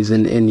academies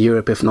in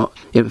Europe, if not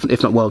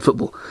world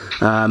football.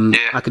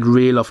 I could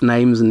reel off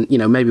names, and you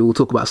know, maybe we'll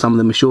talk about some of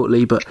them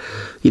shortly. But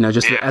you know,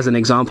 just as an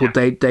example,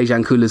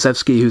 Dejan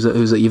Kulusevski, who's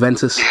at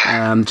Juventus,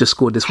 just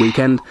scored this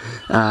weekend,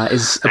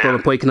 is a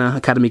Brommapojkarna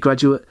academy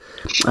graduate.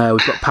 We've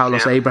got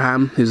Paulos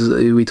Abraham,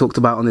 who we talked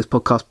about on this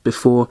podcast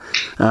before,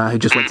 who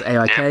just went to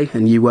AIK,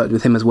 and you worked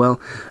with him as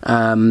well.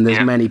 There's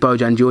many.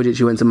 Bojan Djordjic,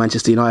 who went to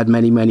Manchester United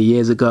many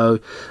years ago.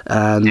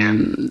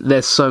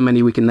 There's so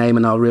many we can name,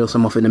 and I'll reel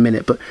some off in a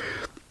minute. But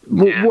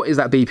what is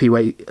that BP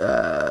way,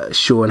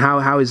 Sean?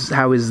 How is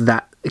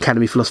that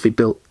academy philosophy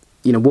built?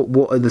 You know,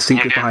 what are the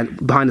secrets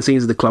behind the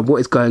scenes of the club?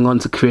 What is going on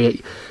to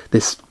create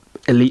this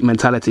elite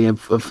mentality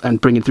of and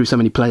bringing through so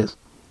many players?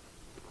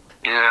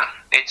 Yeah,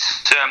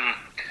 it's.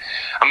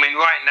 I mean,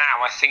 right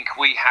now, I think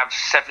we have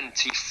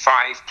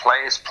 75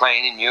 players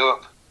playing in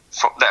Europe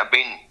that have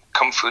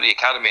come through the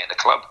academy at the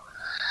club,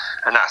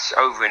 and that's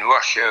over in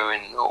Russia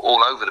and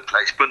all over the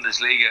place.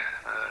 Bundesliga,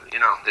 you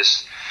know,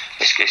 it's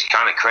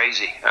kind of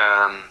crazy.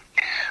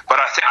 But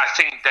I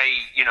think they,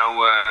 you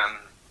know,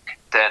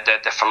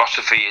 their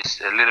philosophy is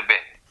a little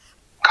bit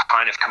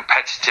kind of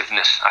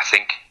competitiveness. I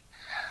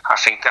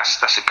think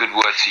that's a good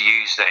word to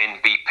use. That in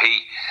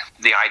BP,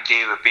 the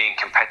idea of being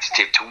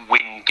competitive, to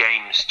win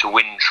games, to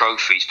win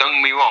trophies. Don't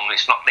get me wrong;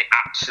 it's not the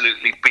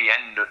absolutely be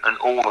end and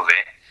all of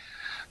it,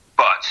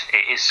 but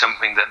it is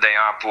something that they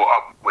are brought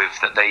up with.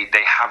 That they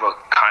have a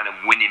kind of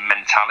winning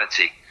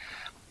mentality.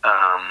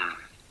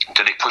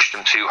 Do they push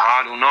them too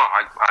hard or not?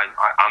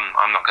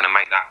 I'm not going to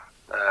make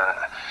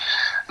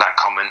that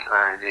comment.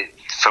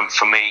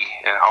 For me,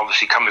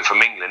 obviously coming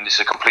from England,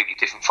 it's a completely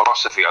different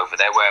philosophy over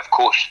there, where of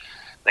course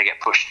they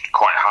get pushed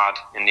quite hard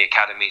in the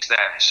academies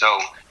there, so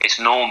it's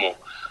normal.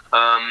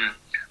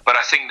 But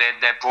I think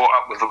they're brought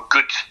up with a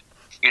good,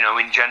 you know,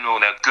 in general,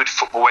 they're good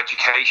football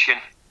education,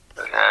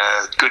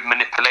 good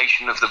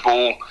manipulation of the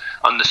ball,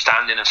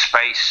 understanding of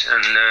space,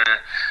 and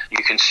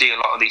you can see a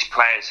lot of these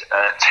players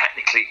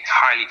technically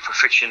highly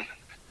proficient.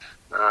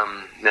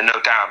 There's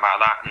no doubt about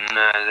that, and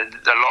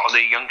a lot of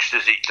the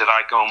youngsters that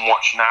I go and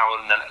watch now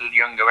in the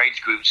younger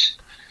age groups,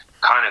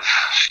 kind of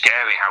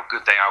scary how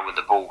good they are with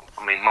the ball.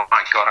 I mean,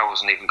 my God, I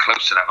wasn't even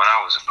close to that when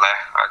I was a player.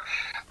 I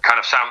kind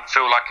of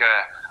feel like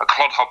a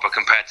clodhopper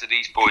compared to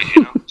these boys,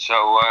 you know. So,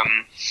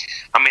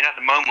 I mean, at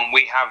the moment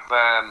we have,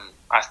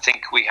 I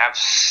think we have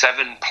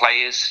 7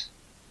 players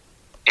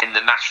in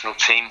the national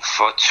team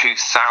for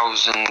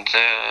 2000.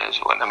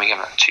 Let me get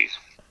that.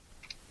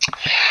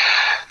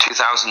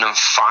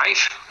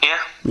 2005,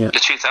 the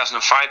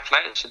 2005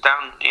 players are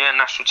down.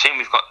 National team.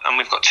 We've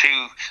got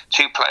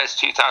two players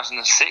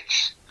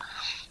 2006.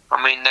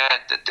 I mean,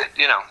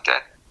 you know,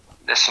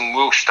 there's some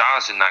real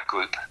stars in that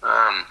group,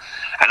 and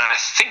I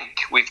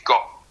think we've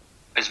got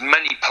as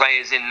many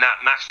players in that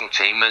national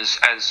team as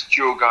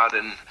Djurgården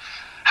and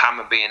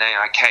Hammarby and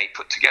AIK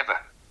put together,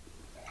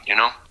 you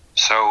know.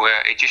 So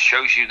it just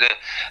shows you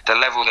the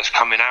level that's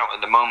coming out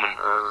at the moment,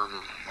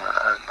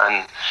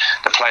 and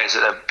the players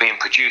that are being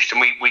produced.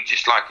 And we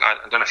just, like, I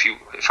don't know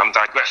if I'm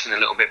digressing a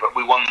little bit, but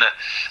we won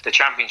the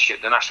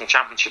championship, the national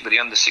championship with the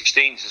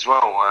under-16s as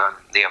well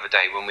the other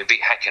day when we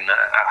beat Häcken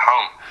at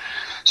home.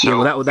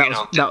 So, that was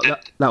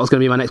going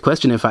to be my next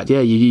question. In fact,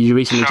 you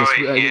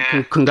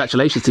recently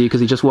congratulations to you,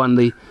 because you just won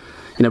the,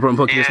 Bromma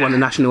Poikin just won the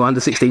national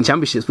under-16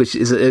 championships, which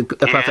is a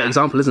perfect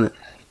example, isn't it?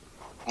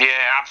 Yeah,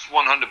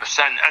 100%.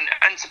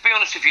 And to be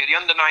honest with you, the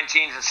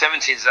under-19s and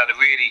 17s had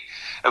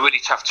a really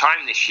tough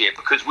time this year,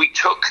 because we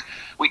took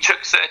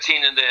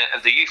 13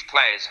 of the youth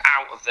players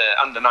out of the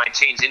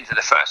under-19s into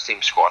the first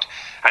team squad,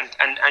 and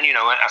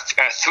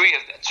three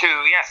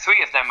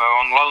of them are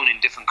on loan in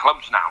different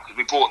clubs now, because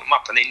we brought them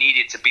up and they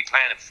needed to be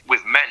playing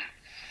with men.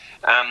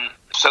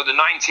 So the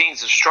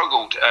 19s have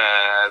struggled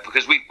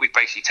because we've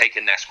basically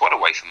taken their squad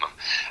away from them,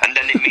 and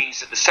then it means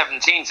that the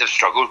 17s have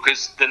struggled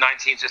because the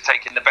 19s have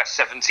taken the best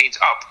 17s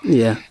up.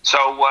 Yeah.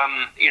 So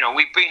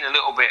we've been a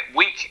little bit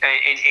weak.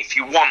 If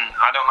you want,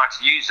 I don't like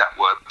to use that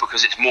word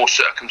because it's more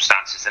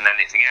circumstances than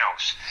anything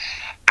else.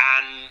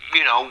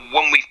 And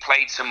when we've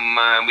played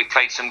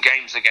some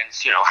games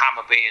against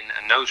Hammarby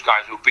and those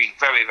guys who've been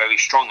very, very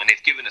strong, and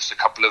they've given us a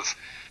couple of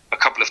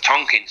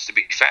Tonkins, to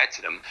be fair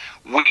to them.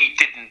 We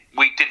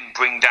didn't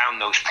bring down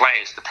those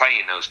players to play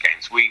in those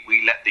games. We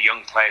let the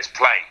young players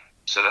play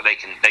so that they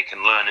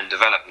can learn and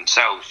develop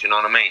themselves. You know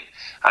what I mean?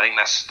 I think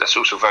that's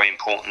also very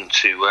important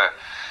to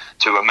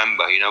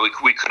remember.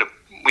 We could have,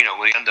 when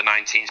the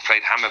under-19s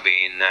played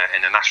Hammarby in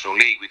the National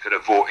League, we could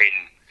have brought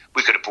in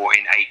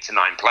 8 to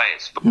 9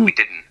 players, but we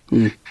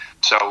didn't.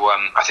 So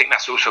I think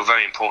that's also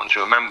very important to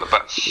remember.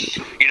 But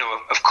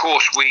of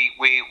course,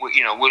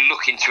 we're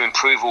looking to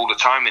improve all the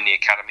time in the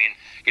academy.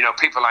 And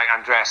people like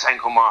Andreas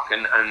Engelmark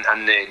and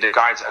the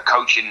guys that are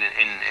coaching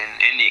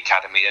in the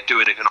academy are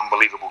doing an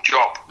unbelievable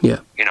job. Yeah.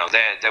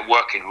 They're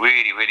working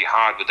really, really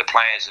hard with the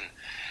players and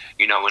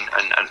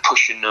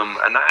pushing them,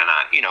 and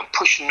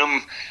pushing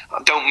them.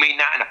 I don't mean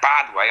that in a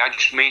bad way. I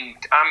just mean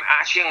I'm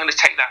going to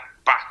take that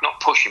back, not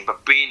pushing,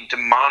 but being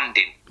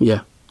demanding.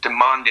 Yeah.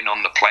 Demanding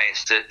on the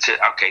players to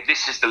okay,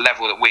 this is the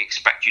level that we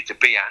expect you to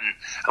be at,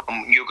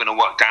 and you're going to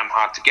work damn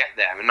hard to get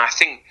there. And I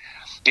think,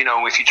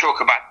 if you talk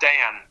about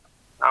Dejan,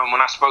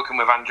 when I've spoken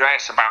with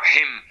Andreas about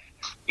him,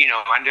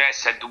 Andreas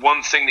said the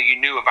one thing that you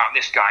knew about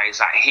this guy is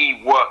that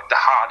he worked the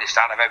hardest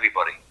out of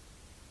everybody.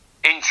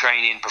 In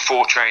training,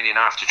 before training,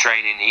 after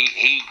training,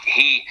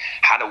 he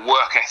had a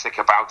work ethic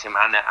about him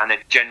and a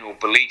general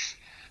belief.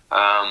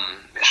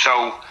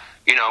 So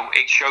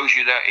it shows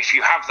you that if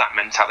you have that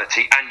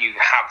mentality and you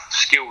have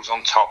skills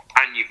on top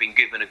and you've been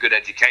given a good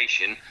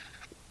education,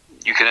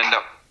 you can end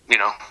up,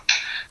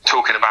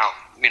 talking about,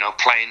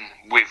 playing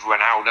with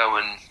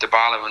Ronaldo and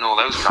Dybala and all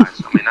those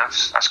guys. I mean,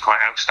 that's quite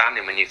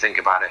outstanding when you think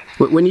about it.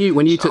 When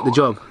you took the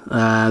job,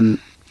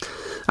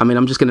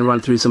 I'm just going to run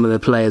through some of the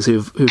players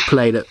who've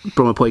played at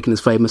Bromma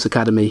Poikin's famous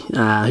academy,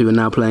 who are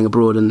now playing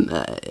abroad and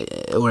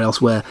or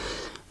elsewhere.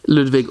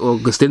 Ludvig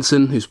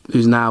Augustinsson,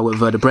 who's now at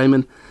Werder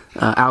Bremen.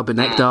 Albin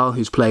Ekdal,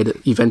 who's played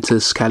at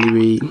Juventus,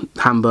 Cagliari,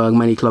 Hamburg,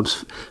 many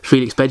clubs.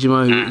 Felix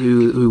Bejimo,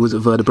 who was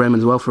at Werder Bremen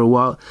as well for a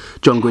while.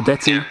 John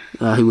Guidetti,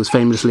 who was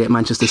famously at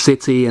Manchester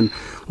City and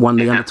won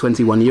the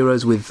under-21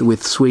 Euros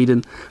with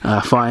Sweden.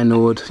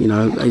 Feyenoord,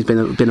 he's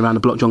been around the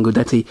block. John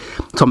Guidetti.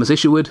 Thomas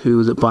Isherwood, who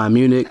was at Bayern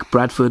Munich,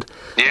 Bradford.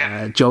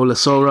 Joel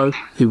Asoro,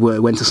 who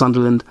went to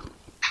Sunderland,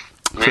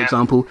 for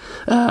example.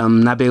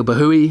 Nabil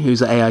Bahoui,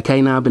 who's at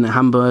AIK now, been at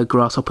Hamburg,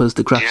 Grasshoppers,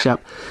 the Graafschap.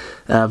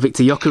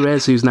 Victor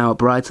Gyökeres, who's now at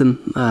Brighton,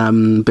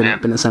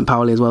 been at St.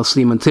 Pauli as well.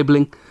 Simon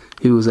Tibbling,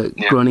 who was at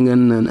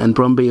Groningen and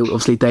Brøndby.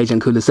 Obviously, Dejan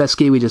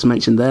Kulusevski, we just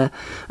mentioned there.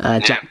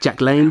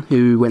 Jack Lane,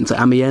 who went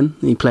to Amiens.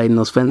 He played in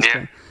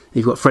Allsvenskan.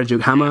 You've got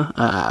Frederick Hammer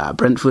at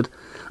Brentford.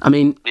 I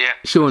mean,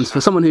 Sean,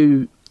 for someone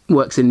who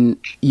works in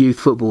youth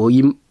football,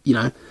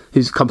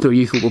 who's come through a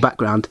youth football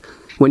background,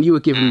 when you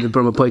were given the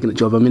Bromma Poikin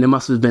job, I mean, it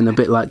must have been a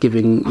bit like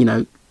giving,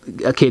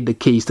 a kid the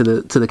keys to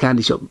the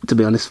candy shop, to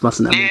be honest,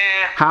 mustn't it?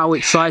 How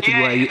excited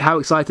were you? How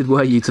excited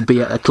were you to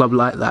be at a club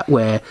like that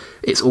where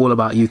it's all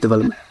about youth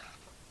development?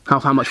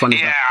 How much fun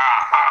is that?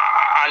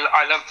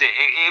 I loved it.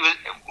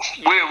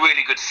 We're a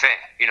really good fit.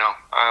 We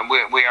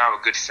are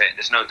a good fit.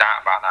 There's no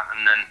doubt about that.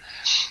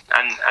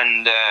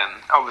 And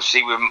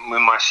obviously with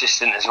my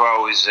assistant as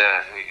well is.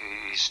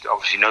 He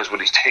obviously knows what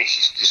he's doing.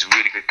 He's a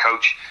really good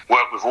coach.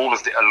 Worked with a lot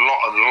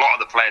of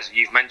the players that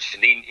you've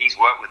mentioned. He's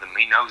worked with them.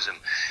 He knows them.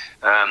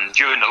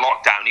 During the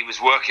lockdown, he was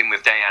working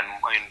with Dejan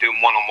and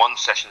doing one-on-one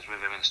sessions with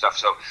him and stuff.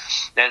 So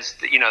there's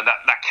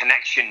that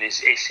connection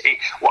is. If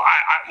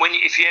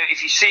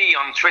you see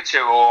on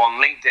Twitter or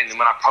on LinkedIn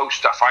when I post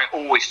stuff, I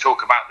always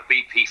talk about the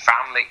BP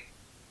family.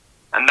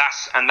 And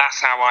that's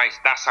how I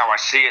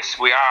see us.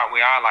 We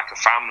are like a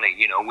family.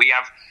 We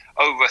have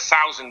over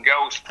 1,000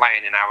 girls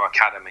playing in our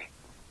academy.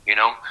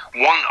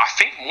 I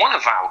think one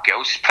of our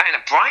girls is playing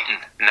at Brighton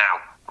now.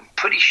 I'm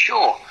pretty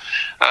sure.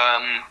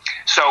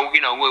 So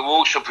we're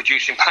also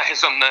producing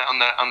players on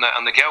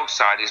the girls'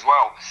 side as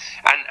well,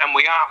 and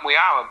we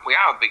are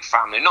a big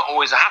family. Not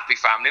always a happy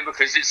family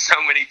because there's so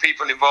many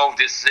people involved.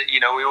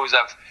 We always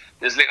have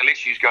there's little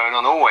issues going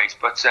on always,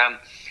 but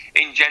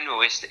in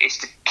general, it's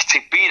to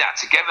be that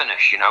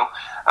togetherness,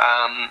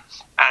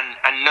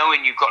 and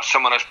knowing you've got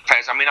some of those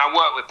players. I mean, I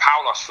worked with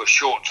Paulos for a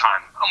short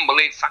time.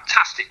 Unbelievable,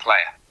 fantastic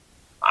player.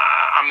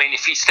 I mean,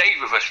 if he stayed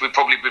with us, we'd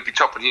probably be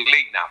top of the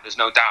league now. There's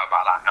no doubt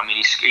about that. I mean,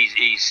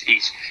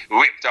 he's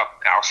ripped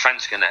up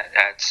Allsvenskan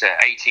at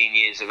 18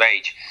 years of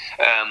age.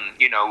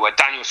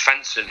 Daniel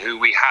Svensson, who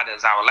we had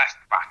as our left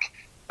back,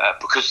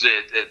 because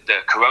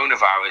the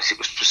coronavirus, it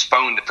was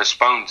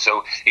postponed.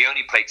 So he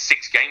only played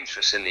 6 games for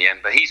us in the end.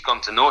 But he's gone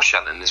to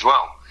Nordsjælland as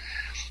well.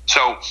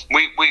 So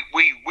we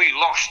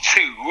lost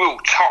 2 real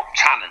top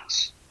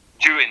talents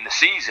during the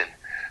season.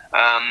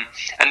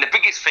 And the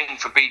biggest thing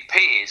for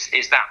BP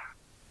is that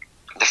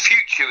the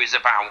future is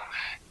about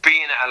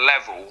being at a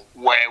level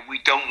where we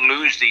don't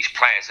lose these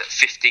players at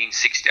 15,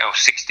 16, or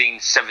 16,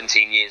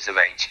 17 years of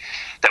age,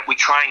 that we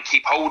try and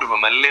keep hold of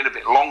them a little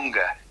bit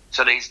longer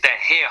so they're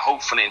here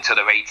hopefully until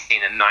they're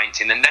 18 and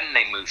 19, and then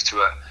they move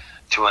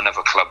to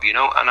another club,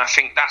 And I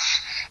think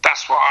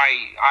that's what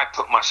I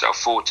put myself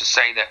forward to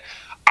say, that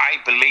I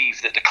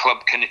believe that the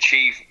club can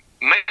achieve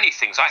many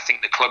things. I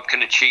think the club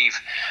can achieve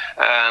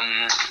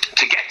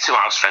to get to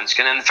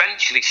Allsvenskan and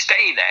eventually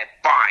stay there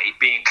by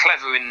being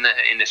clever in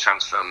the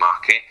transfer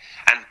market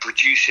and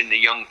producing the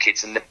young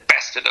kids, and the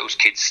best of those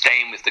kids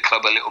staying with the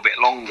club a little bit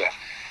longer,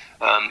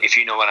 if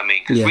you know what I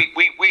mean. Because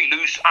we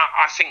lose.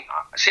 I think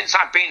since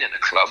I've been at the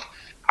club,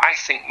 I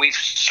think we've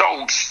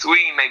sold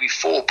 3, maybe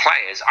 4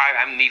 players. I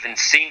haven't even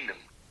seen them.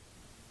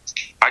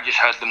 I just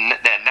heard their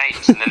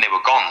names and then they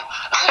were gone.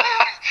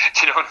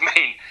 Do you know what I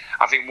mean?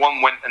 I think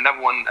another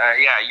one,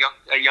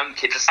 a young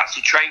kid that's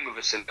actually trained with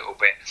us a little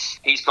bit.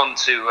 He's gone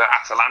to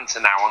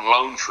Atalanta now on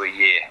loan for a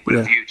year with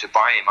a view to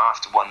buy him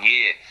after 1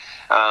 year.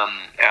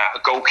 A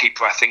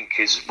goalkeeper, I think,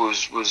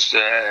 was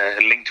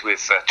linked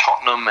with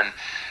Tottenham, and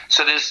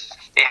so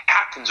it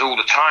happens all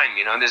the time.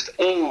 There's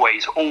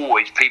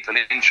always people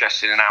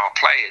interested in our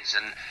players,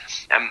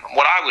 and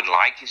what I would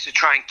like is to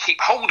try and keep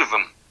hold of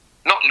them.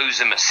 Not lose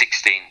them at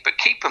 16, but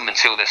keep them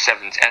until they're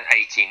 17,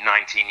 18,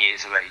 19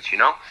 years of age,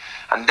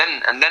 and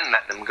then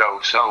let them go.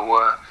 So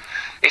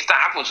if that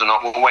happens or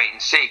not, we'll wait and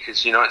see,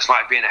 because it's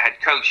like being a head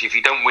coach. If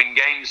you don't win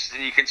games,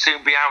 you can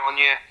soon be out on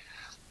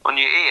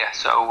your ear.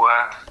 So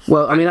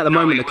well, I mean, at the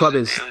moment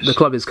the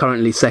club is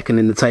currently second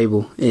in the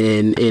table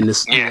in the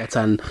Sovjet,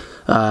 and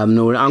I'm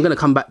going to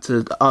come back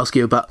to ask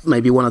you about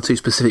maybe 1 or 2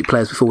 specific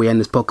players before we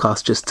end this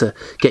podcast, just to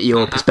get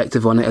your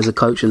perspective on it as a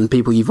coach and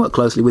people you've worked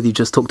closely with. You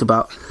just talked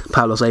about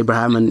Paulos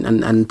Abraham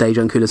and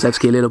Dejan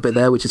Kulusevski a little bit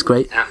there, which is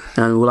great,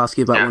 and we'll ask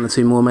you about 1 or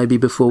 2 more maybe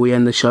before we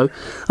end the show.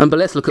 But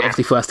let's look at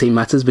obviously first team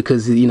matters,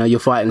 because you're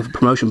fighting a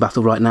promotion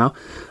battle right now.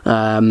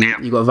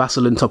 You've got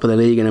Vassal in top of the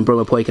league and then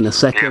Broma Poikin in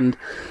second.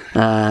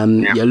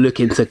 You're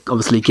looking to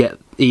obviously get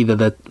either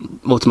the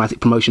automatic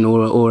promotion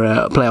or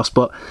a playoff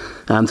spot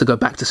to go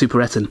back to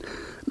Superettan.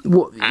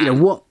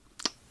 What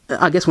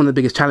I guess one of the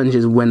biggest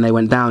challenges when they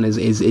went down is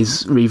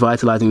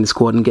revitalising the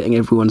squad and getting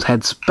everyone's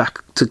heads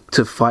back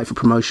to fight for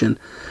promotion.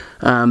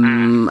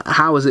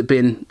 How has it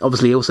been,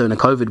 obviously also in a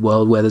COVID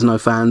world where there's no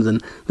fans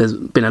and there's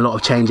been a lot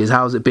of changes?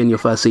 How has it been your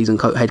first season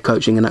head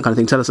coaching and that kind of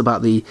thing? Tell us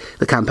about the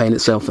campaign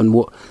itself and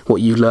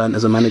what you've learned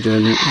as a manager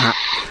and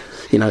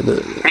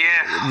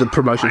the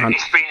promotion hunt.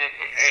 It's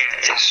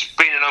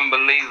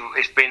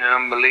been an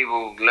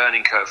unbelievable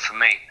learning curve for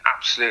me,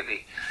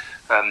 absolutely.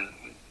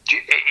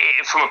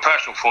 From a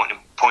personal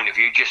point of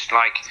view, just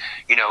like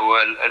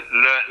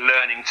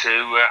learning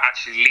to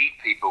actually lead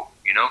people,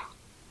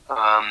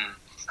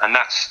 and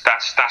that's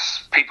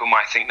people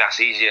might think that's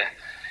easier.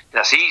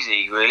 That's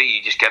easy, really.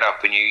 You just get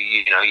up and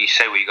you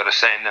say what you got to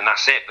say, and then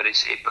that's it. But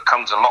it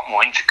becomes a lot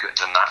more intricate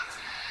than that.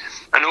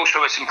 And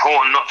also, it's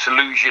important not to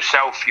lose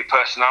yourself, your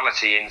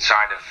personality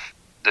inside of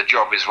the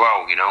job as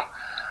well.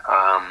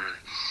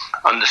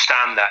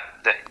 Understand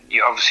that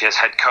you obviously, as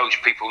head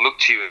coach, people look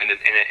to you in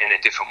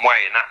a different way,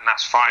 and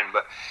that's fine.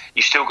 But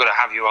you still got to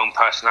have your own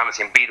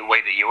personality and be the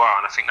way that you are.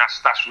 And I think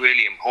that's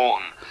really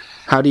important.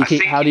 How do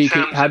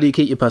you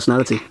keep your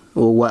personality,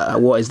 or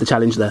what is the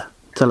challenge there?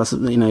 Tell us,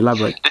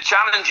 elaborate. The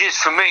challenge is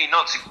for me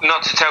not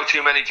to tell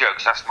too many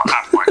jokes. That's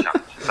my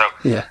challenge. So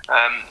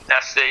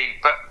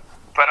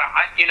But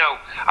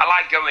I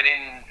like going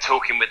in,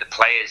 talking with the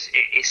players.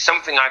 It's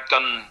something I've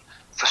done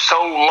for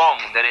so long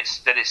that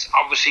it's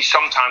obviously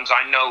sometimes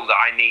I know that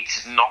I need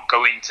to not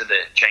go into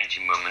the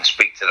changing room and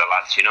speak to the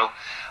lads.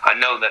 I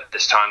know that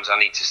there's times I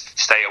need to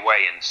stay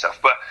away and stuff.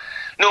 But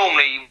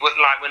normally,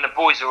 like when the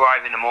boys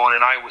arrive in the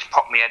morning, I always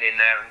pop my head in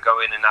there and go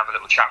in and have a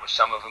little chat with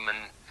some of them. And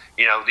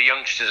the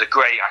youngsters are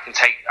great. I can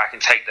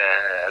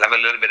have a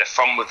little bit of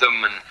fun with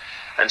them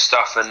and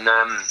stuff, and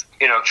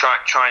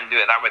try and do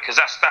it that way, because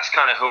that's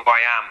kind of who I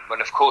am.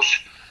 But of course,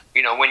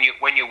 when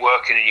you're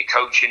working and you're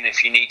coaching,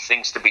 if you need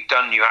things to be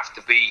done, you have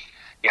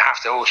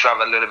to also have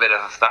a little bit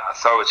of that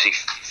authority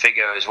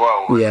figure as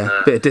well. Yeah,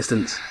 a bit of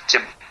distance.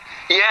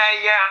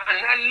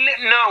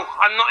 No,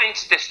 I'm not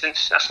into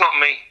distance. That's not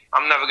me.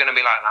 I'm never going to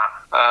be like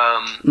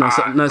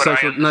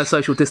that. No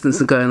social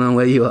distancing going on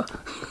where you are.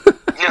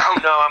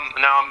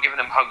 I'm giving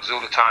them hugs all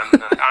the time.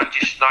 I'm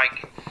just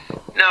like,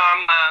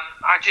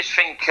 I just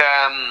think,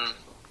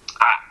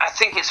 I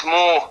think it's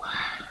more.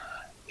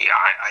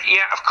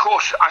 Yeah, of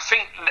course. I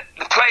think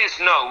the players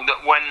know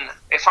that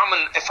if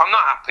I'm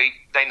not happy,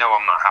 they know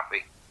I'm not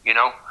happy. You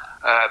know,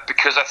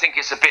 because I think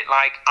it's a bit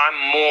like I'm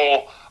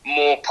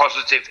more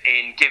positive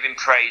in giving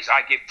praise.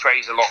 I give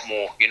praise a lot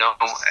more.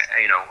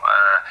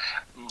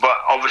 But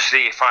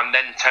obviously, if I'm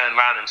then turn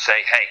around and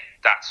say, hey,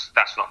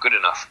 that's not good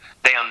enough,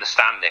 they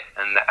understand it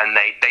and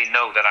they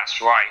know that that's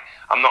right.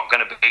 I'm not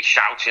going to be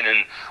shouting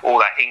and all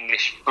that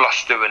English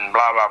bluster and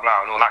blah blah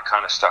blah and all that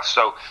kind of stuff.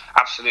 So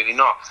absolutely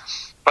not.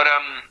 But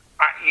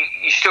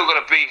you still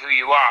got to be who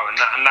you are, and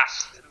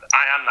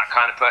I am that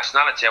kind of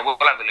personality. I will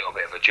have a little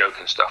bit of a joke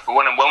and stuff, but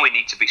when we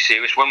need to be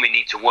serious, when we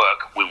need to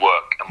work, we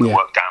work, and we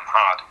work damn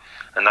hard,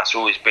 and that's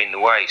always been the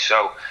way.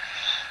 So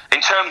in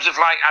terms of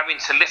like having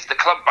to lift the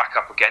club back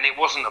up again, it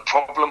wasn't a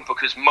problem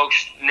because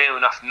near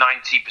enough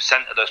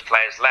 90% of those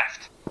players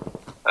left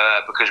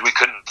because we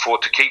couldn't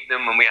afford to keep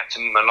them, and we had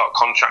a lot of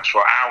contracts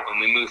were out, and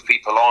we moved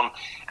people on.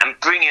 And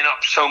bringing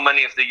up so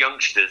many of the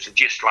youngsters are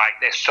just like,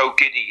 they're so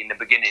giddy in the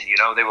beginning,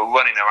 they were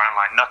running around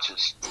like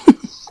nutters.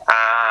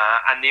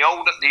 And the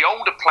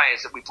older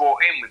players that we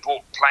brought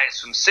players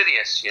from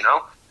Sirius,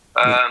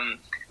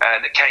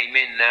 that came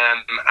in,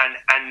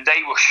 and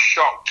they were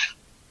shocked.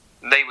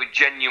 They were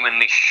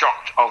genuinely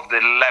shocked of the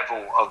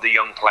level of the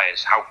young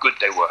players, how good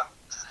they were.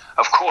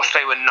 Of course,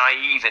 they were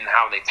naive in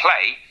how they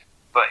play,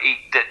 but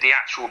the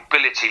actual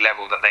ability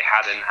level that they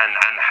had, and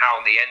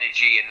how the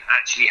energy, and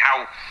actually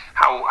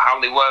how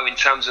they were in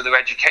terms of their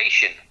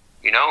education,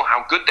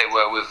 how good they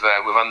were with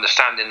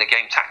understanding the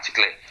game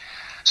tactically.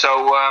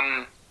 So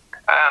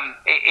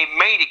it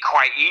made it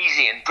quite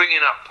easy, and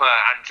bringing up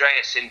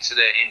Andreas into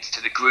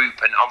the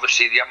group, and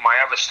obviously my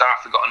other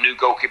staff. We got a new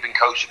goalkeeping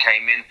coach that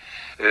came in,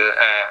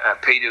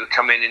 Peter, who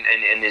come in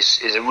and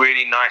is a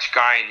really nice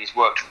guy, and he's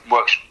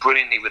works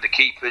brilliantly with the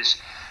keepers.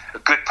 A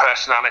good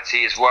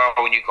personality as well.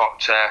 When you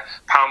got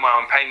Palma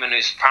and Payman,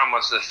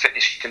 Palma's the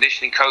fitness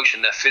conditioning coach,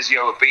 and the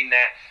physio have been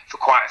there for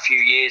quite a few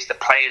years. The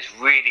players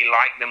really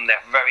like them.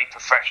 They're very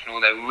professional.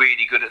 They're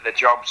really good at their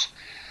jobs,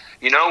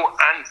 and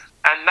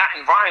that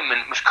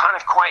environment was kind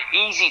of quite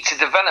easy to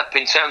develop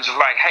in terms of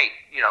like, hey,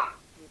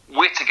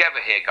 we're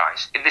together here,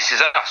 guys. This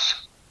is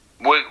us.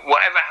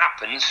 Whatever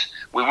happens,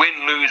 we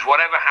win, lose,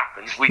 whatever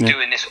happens, we're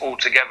doing this all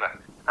together,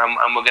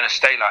 and we're going to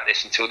stay like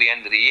this until the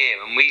end of the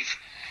year. And we've,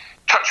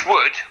 touch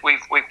wood,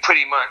 we've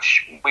pretty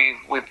much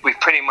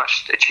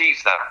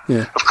achieved that.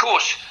 Yeah. Of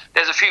course,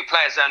 there's a few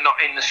players that are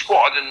not in the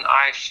squad, and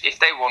if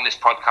they were on this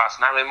podcast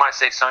now, they might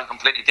say something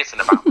completely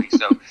different about me.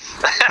 So,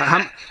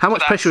 how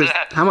much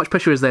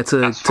pressure is there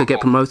to get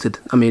promoted?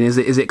 I mean, is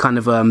it kind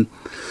of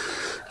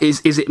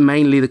is it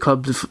mainly the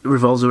club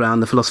revolves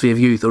around the philosophy of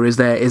youth, or is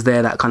there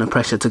that kind of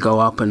pressure to go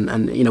up,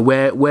 and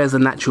where's the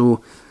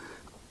natural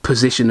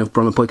position of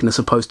Bromma Poikina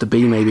supposed to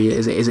be? Maybe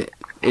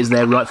is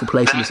there rightful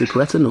place in the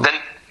Superettan?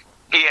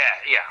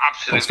 Yeah,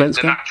 absolutely.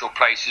 The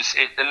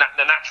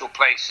natural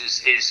place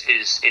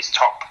is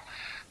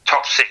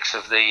top six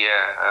of the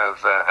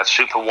of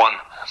Super 1,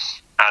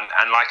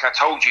 and like I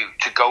told you,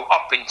 to go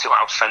up into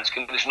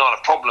Allsvenskan is not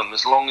a problem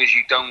as long as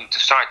you don't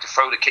decide to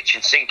throw the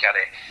kitchen sink at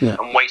it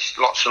and waste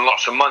lots and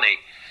lots of money.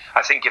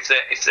 I think if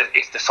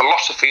the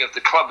philosophy of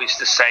the club is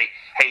to say,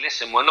 hey,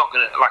 listen, we're not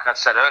going to, like I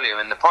said earlier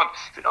in the pod,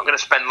 if you're not going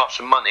to spend lots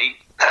of money,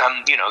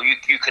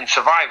 you can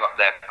survive up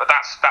there, but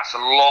that's a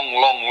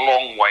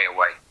long way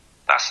away.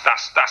 That's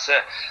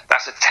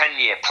a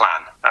 10-year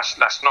plan. That's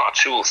not a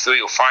 2 or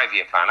 3 or 5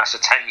 year plan. That's a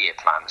 10-year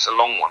plan. It's a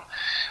long one.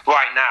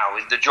 Right now,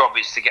 the job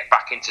is to get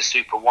back into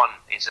Super 1.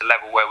 It's a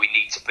level where we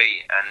need to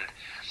be,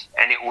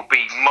 and it will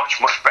be much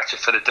better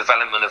for the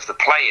development of the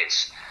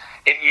players.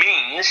 It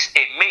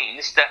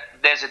means that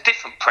there's a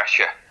different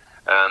pressure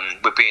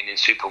with being in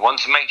Super 1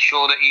 to make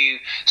sure that you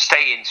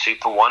stay in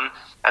Super 1,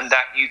 and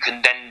that you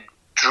can then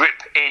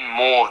drip in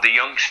more of the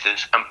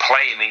youngsters and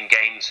play them in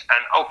games.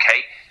 And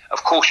okay,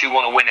 of course, you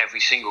want to win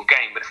every single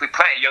game, but if we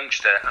play a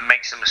youngster and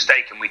makes a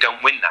mistake and we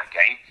don't win that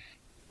game,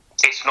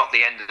 it's not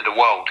the end of the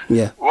world.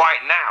 Yeah.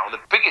 Right now, the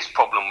biggest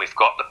problem we've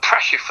got, the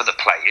pressure for the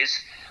players,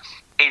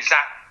 is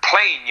that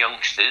playing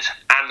youngsters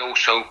and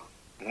also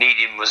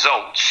needing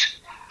results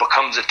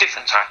becomes a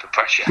different type of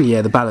pressure.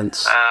 Yeah, the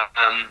balance.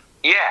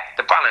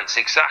 The balance,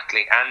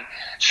 exactly. And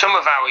some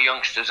of our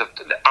youngsters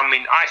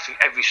I think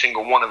every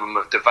single one of them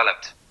have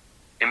developed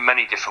in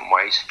many different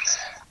ways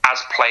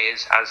as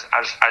players,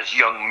 as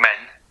young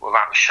men,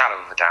 without a shadow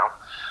of a doubt.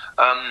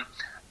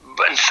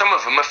 And some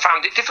of them have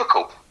found it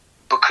difficult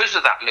because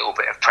of that little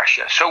bit of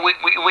pressure. So we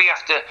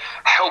have to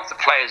help the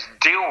players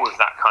deal with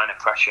that kind of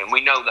pressure, and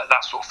we know that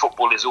that's what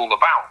football is all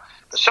about.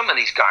 But some of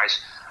these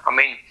guys,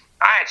 I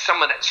had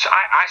some of that.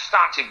 I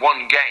started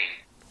one game,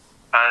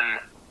 and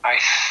I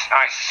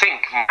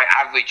think my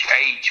average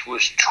age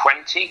was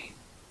 20,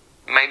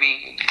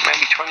 maybe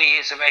 20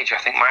 years of age. I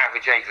think my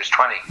average age was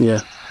 20. Yeah.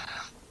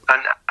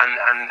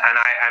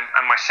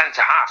 and my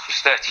centre half was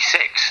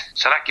 36.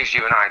 So that gives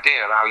you an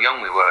idea of how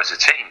young we were as a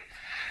team.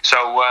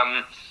 So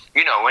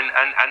you know,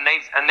 and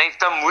they've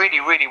done really,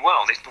 really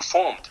well. They've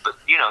performed, but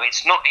you know,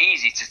 it's not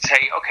easy to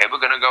say, okay, we're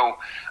going to go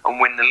and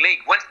win the league.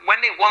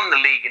 When they won the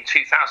league in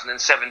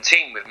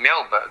 2017 with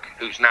Mjellberg,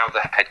 who's now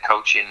the head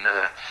coach in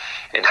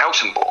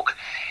Helsingborg,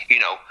 you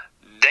know,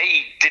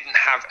 they didn't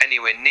have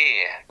anywhere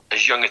near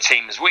as young a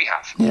team as we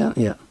have.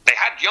 Yeah. They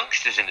had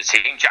youngsters in the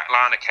team. Jack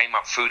Larner came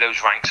up through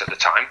those ranks at the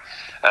time,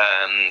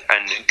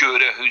 and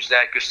Gura, who's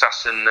there,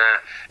 Gustafsson,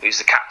 who's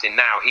the captain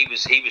now, he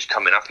was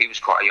coming up. He was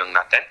quite young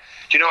that then.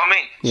 Do you know what I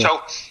mean? Yeah.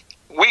 So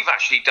we've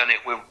actually done it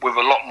with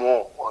a lot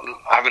more,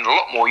 having a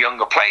lot more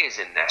younger players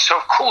in there. So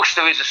of course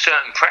there is a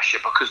certain pressure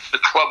because for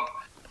the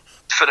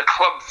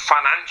club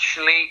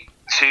financially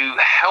to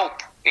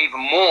help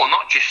even more,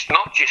 not just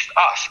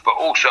us, but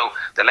also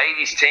the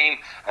ladies team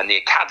and the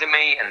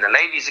academy and the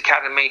ladies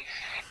academy,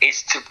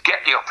 is to get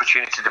the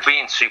opportunity to be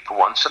in Super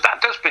One. So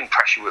that does bring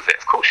pressure with it.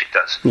 Of course it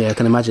does. Yeah, I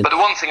can imagine. But the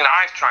one thing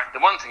I've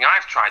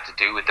tried to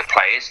do with the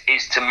players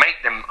is to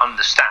make them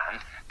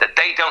understand that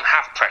they don't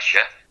have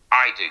pressure.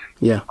 I do.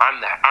 Yeah.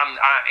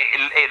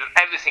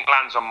 Everything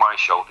lands on my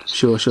shoulders.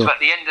 Sure. So at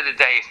the end of the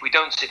day, if we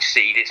don't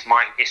succeed, it's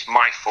my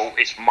fault.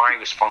 It's my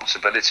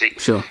responsibility.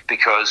 Sure.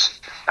 Because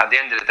at the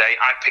end of the day,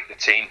 I pick the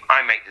team.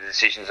 I make the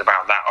decisions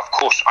about that. Of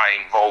course, I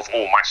involve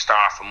all my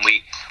staff, and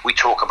we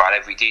talk about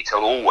every detail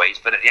always.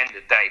 But at the end of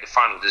the day, the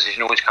final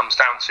decision always comes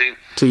down to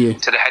you,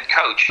 to the head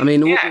coach. I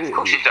mean, yeah, of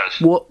course it does.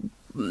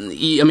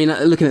 Looking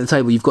at the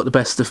table, you've got the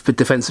best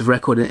defensive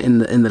record in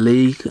the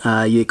league.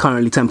 You're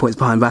currently 10 points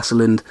behind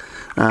Vassarland,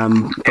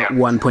 but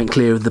 1 point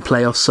clear of the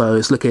playoffs. So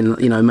it's looking,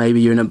 you know,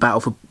 maybe you're in a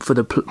battle for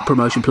the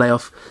promotion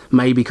playoff.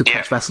 Maybe could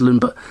catch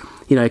Vassarland, but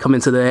you know, come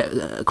into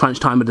the crunch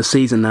time of the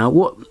season now.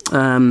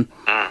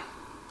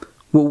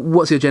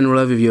 What's your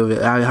general overview of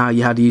it?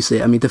 How do you see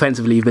it? I mean,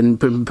 defensively, you've been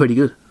pretty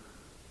good.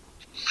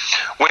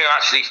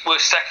 We're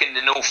second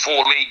in all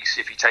four leagues.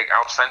 If you take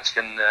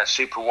Allsvenskan,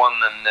 Super One,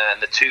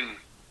 and the two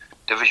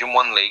Division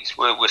 1 leagues,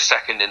 we're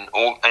second in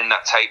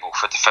that table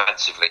for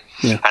defensively.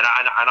 Yeah. And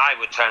I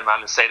would turn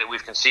around and say that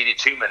we've conceded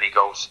too many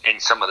goals in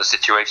some of the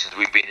situations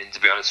we've been in, to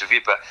be honest with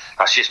you, but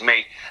that's just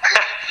me.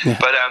 Yeah.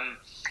 But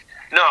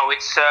no,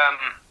 it's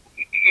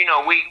you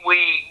know, we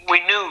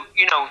knew,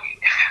 you know,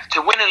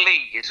 to win a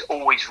league is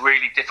always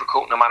really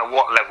difficult no matter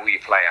what level you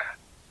play at.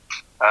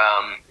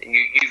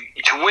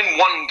 To win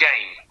one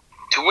game,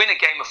 to win a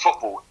game of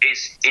football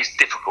is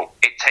difficult.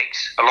 It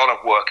takes a lot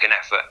of work and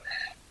effort.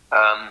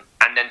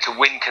 And then to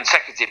win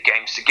consecutive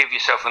games, to give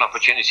yourself an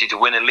opportunity to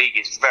win a league,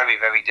 is very,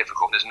 very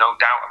difficult. There's no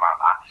doubt about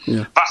that.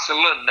 Yeah.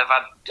 Vassarland have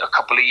had a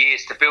couple of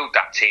years to build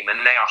that team, and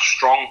they are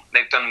strong.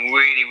 They've done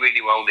really,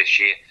 really well this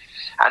year.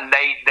 And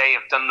they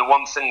have done the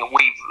one thing that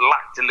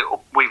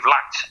we've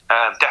lacked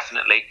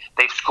definitely.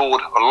 They've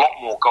scored a lot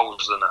more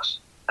goals than us.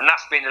 And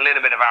that's been a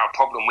little bit of our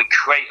problem. We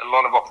create a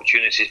lot of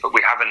opportunities, but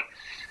we haven't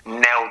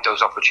nailed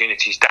those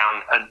opportunities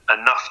down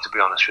enough, to be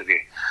honest with you.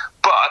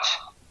 But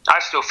I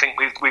still think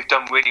we've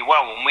done really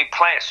well when we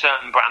play a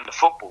certain brand of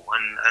football,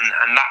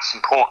 and that's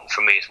important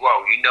for me as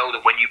well. You know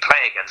that when you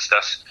play against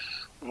us,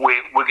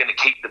 we're going to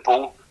keep the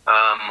ball,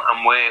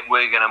 and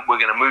we're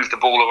going to move the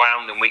ball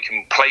around, and we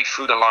can play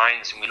through the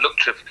lines, and we look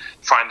to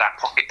find out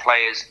pocket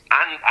players,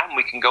 and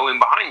we can go in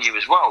behind you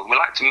as well. We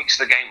like to mix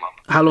the game up.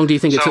 How long do you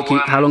think it took you?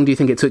 How long do you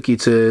think it took you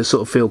to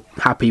sort of feel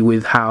happy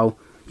with how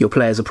your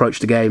players approach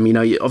the game? You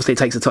know, obviously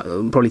it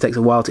probably takes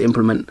a while to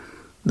implement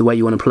the way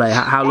you want to play.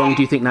 How long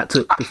do you think that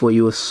took before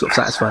you were sort of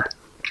satisfied?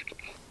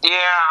 Yeah,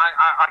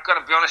 I've got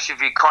to be honest with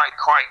you, quite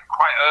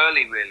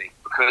early, really,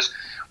 because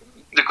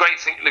the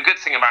good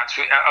thing about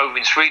over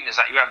in Sweden is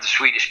that you have the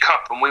Swedish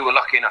Cup, and we were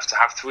lucky enough to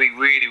have 3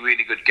 really,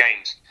 really good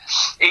games.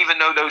 Even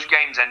though those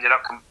games ended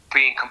up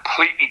being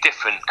completely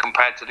different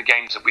compared to the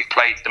games that we've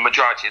played, the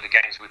majority of the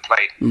games we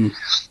played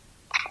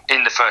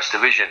in the first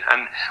division.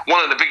 And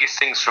one of the biggest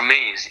things for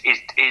me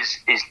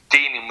is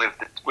dealing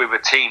with a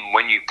team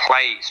when you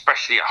play,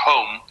 especially at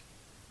home.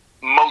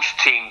 Most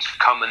teams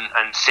come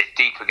and sit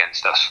deep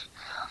against us.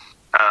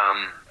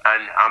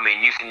 And I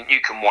mean,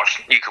 you can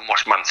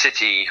watch Man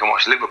City, you can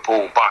watch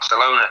Liverpool,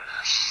 Barcelona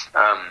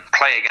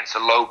play against a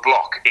low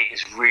block. It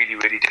is really,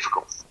 really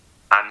difficult,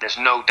 and there's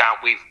no doubt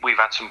we've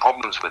had some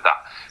problems with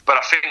that. But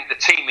I think the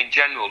team in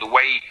general, the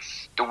way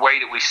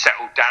that we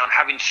settled down,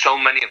 having so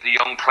many of the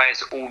young players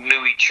that all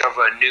knew each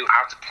other and knew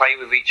how to play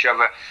with each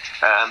other,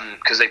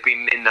 because they've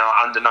been in the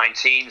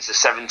under-19s, the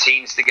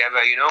 17s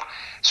together, you know.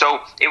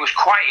 So it was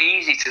quite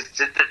easy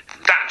to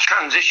that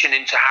transition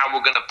into how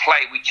we're going to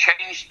play. We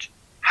changed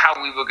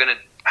how we were going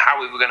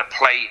to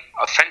play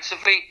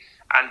offensively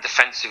and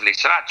defensively.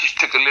 So that just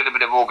took a little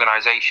bit of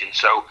organisation.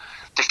 So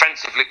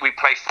defensively, we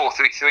play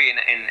 4-3-3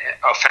 in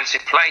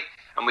offensive play,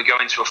 and we go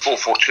into a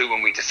 4-4-2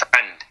 when we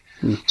defend.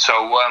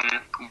 So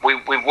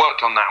we've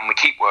worked on that, and we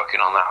keep working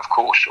on that, of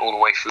course, all the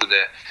way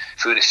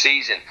through the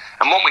season.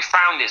 And what we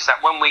found is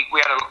that when we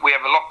have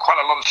quite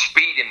a lot of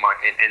speed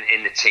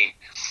in the team.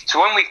 So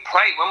when we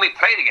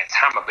played against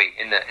Hammarby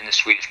in the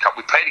Swedish Cup,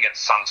 we played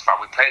against Sundsvall,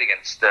 we played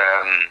against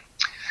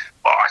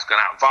it's gone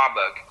out of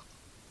Varberg.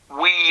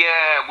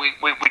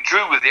 We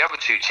drew with the other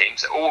two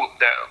teams.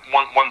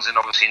 One's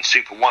obviously in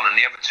Super 1 and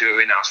the other two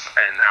are in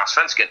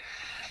Allsvenskan.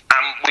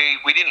 And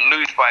we didn't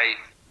lose by...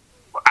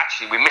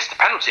 Actually, we missed a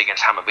penalty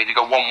against Hammarby to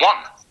go 1-1.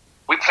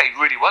 We played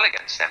really well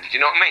against them, do you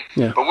know what I mean?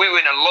 Yeah. But we were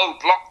in a low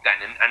block then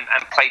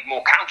and played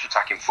more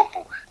counter-attacking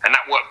football. And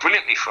that worked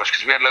brilliantly for us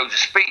because we had loads of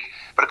speed.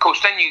 But of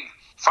course, then you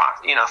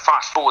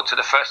fast forward to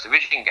the first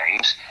division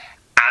games,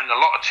 and a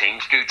lot of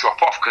teams do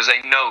drop off because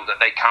they know that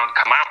they can't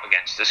come out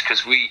against us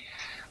because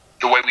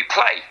the way we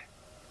play.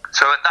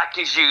 So that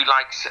gives you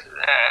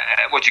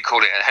what do you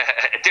call it?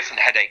 A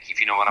different headache, if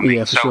you know what I mean.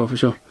 Yeah, for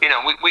sure. You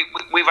know,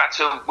 we've had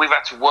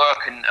to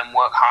work and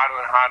work harder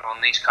and harder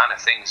on these kind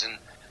of things, and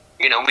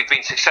you know, we've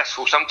been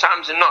successful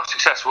sometimes and not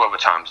successful other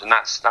times, and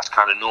that's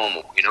kind of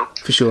normal, you know.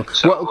 For sure.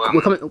 So,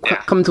 we're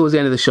coming towards the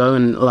end of the show,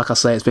 and like I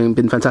say, it's been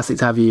fantastic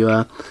to have you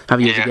as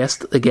a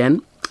guest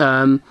again.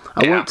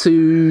 Want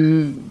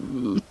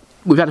to.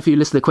 We've had a few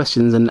listener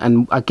questions,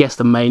 and I guess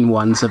the main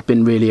ones have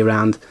been really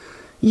around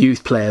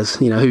youth players.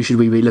 You know, who should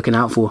we be looking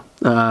out for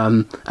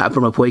at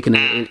Bromma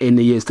Poikina in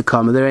the years to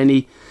come? Are there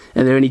any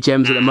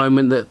gems at the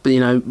moment that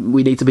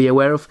we need to be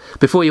aware of?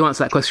 Before you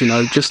answer that question,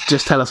 though, just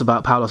tell us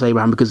about Paulos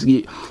Abraham, because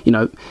you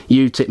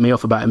tipped me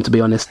off about him, to be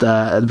honest.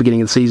 At the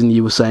beginning of the season,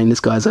 you were saying this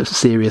guy's a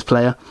serious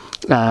player,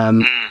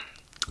 and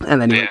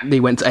then he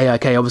went to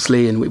AIK,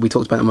 obviously, and we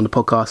talked about him on the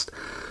podcast.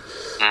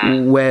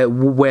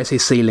 Where's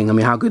his ceiling? I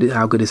mean, how good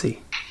is he?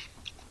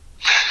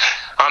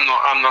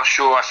 I'm not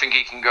sure. I think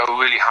he can go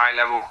really high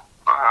level.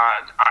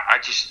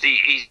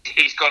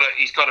 He's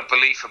got a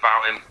belief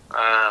about him.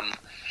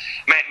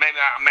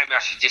 Maybe I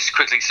should just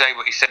quickly say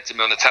what he said to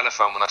me on the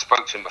telephone when I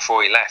spoke to him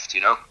before he left.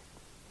 You know,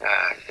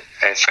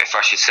 if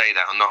I should say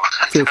that or not.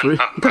 Feel free.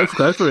 Go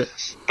for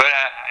it. But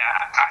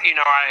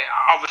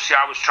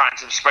I was trying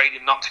to persuade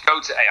him not to go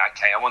to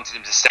AIK. I wanted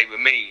him to stay with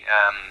me.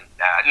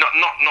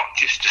 Not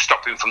just to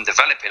stop him from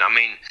developing. I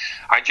mean,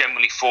 I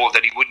generally thought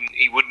that he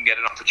wouldn't get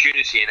an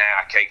opportunity in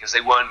AIK because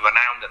they weren't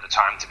renowned at the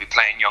time to be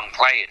playing young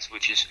players.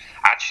 Which is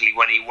actually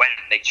when he went,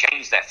 they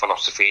changed their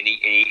philosophy, and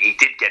he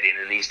did get in,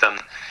 and he's done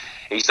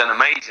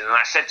amazing. And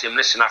I said to him,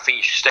 listen, I think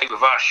you should stay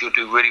with us. You'll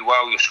do really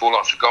well. You'll score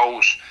lots of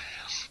goals.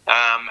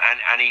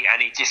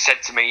 And he just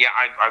said to me,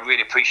 I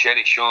really appreciate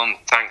it, Sean.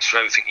 Thanks for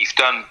everything you've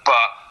done,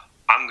 but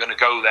I'm going to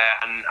go there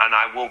and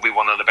I will be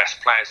one of the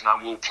best players and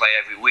I will play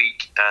every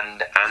week.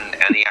 And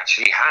he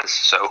actually has.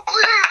 So,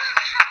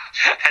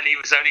 and he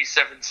was only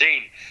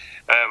 17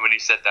 when he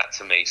said that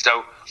to me.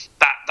 So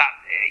that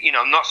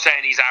I'm not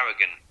saying he's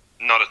arrogant,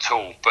 not at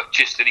all, but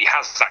just that he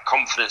has that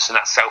confidence and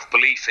that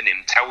self-belief in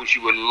him tells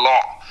you a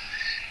lot.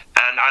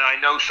 And I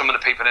know some of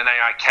the people in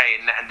AIK,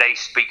 and they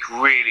speak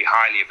really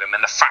highly of him.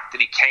 And the fact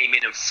that he came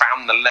in and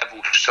found the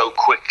level so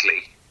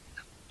quickly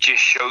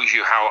just shows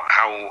you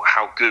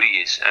how good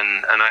he is.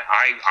 And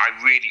I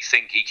really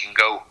think he can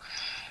go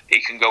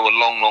a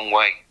long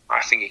way.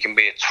 I think he can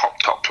be a top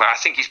player. I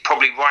think he's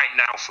probably right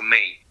now for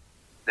me,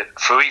 that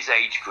for his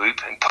age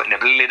group and putting a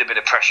little bit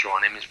of pressure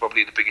on him, is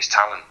probably the biggest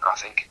talent, I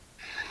think.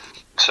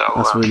 So,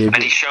 really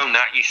and he's shown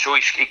that. You saw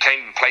he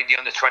came and played the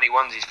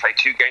under-21s. He's played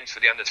 2 games for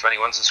the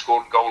under-21s and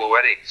scored a goal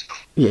already.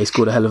 Yeah, he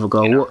scored a hell of a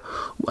goal. You know,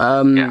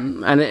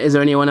 And is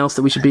there anyone else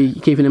that we should be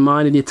keeping in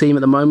mind in your team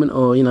at the moment?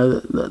 Or,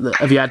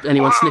 have you had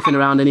anyone sniffing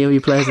around any of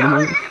your players at the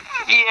moment?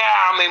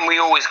 Yeah, I mean, we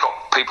always got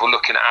people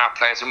looking at our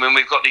players. I mean,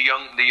 we've got the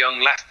young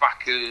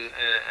left-back,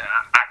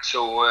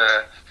 Axel,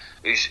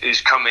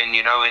 who's come in,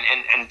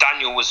 and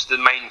Daniel was the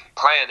main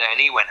player there, and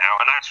he went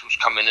out, and Axel's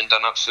come in and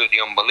done absolutely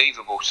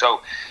unbelievable.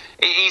 So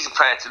he's a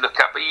player to look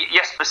at. But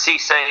Jesper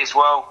Ceesay as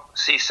well,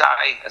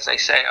 Ceesay, as they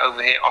say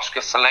over here,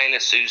 Oscar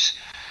Falelis, who's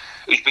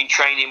been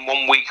training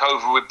 1 week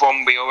over with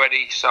Bromby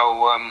already.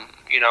 So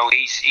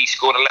he's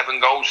scored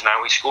 11 goals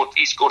now.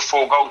 He scored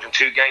 4 goals in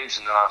 2 games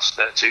in the last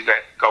 2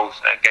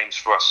 games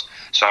for us.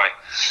 Sorry,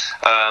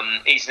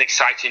 he's an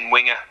exciting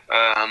winger.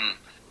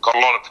 Got a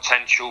lot of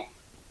potential.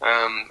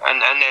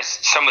 And there's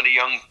some of the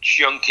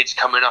young kids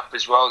coming up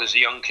as well. There's a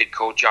young kid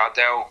called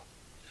Jardel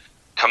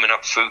coming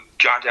up through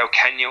Jardel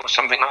Kenya or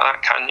something like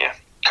that. Kenya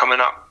coming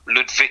up.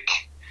 Ludwig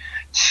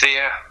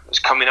Thea is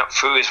coming up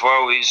through as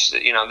well. He's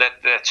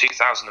they're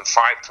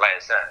 2005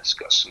 players there.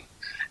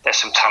 There's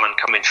some talent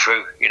coming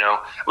through. We've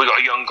got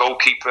a young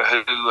goalkeeper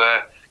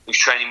who's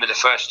training with the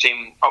first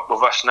team up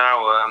with us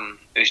now.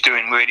 Who's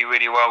doing really,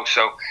 really well.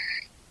 So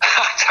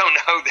I don't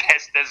know.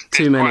 There's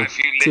quite a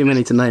few. Too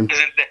many to name.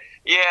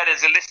 Yeah,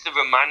 there's a list of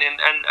them, man,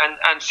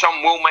 and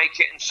some will make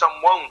it and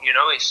some won't.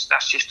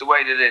 That's just the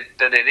way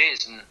that it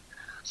is. And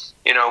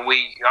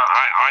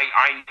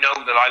I know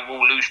that I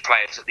will lose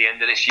players at the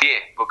end of this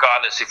year,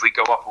 regardless if we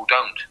go up or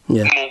don't.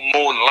 Yeah.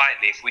 More than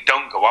likely, if we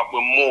don't go up,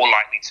 we're more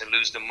likely to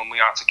lose them than we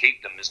are to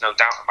keep them. There's no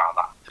doubt about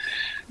that.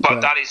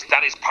 But that is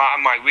part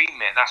of my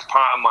remit. That's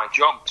part of my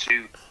job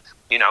to,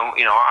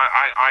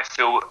 I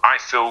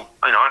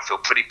feel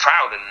pretty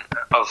proud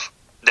of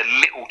the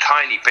little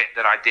tiny bit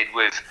that I did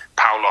with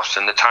Paulos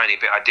and the tiny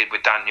bit I did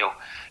with Daniel,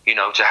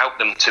 to help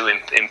them to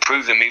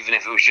improve them, even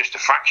if it was just a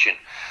fraction.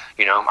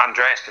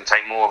 Andreas can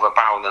take more of a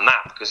bow than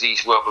that because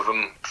he's worked with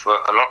them for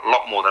a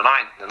lot more than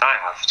I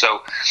have.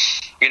 So,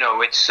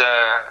 it's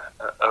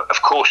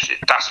of course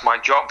that's my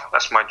job.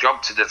 That's my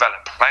job to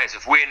develop players.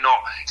 If we're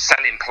not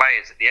selling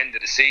players at the end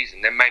of the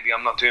season, then maybe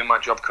I'm not doing my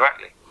job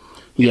correctly.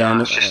 Yeah,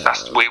 we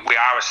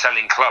are a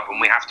selling club,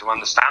 and we have to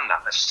understand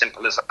that. As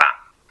simple as that.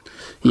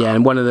 Yeah,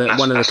 and one of the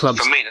clubs,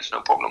 for me, that's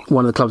no problem.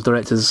 One of the club's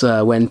directors,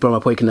 when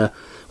Bromma-Poikina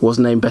was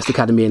named best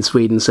academy in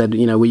Sweden, said,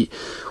 we're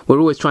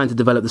always trying to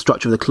develop the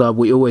structure of the club.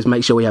 We always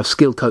make sure we have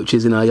skilled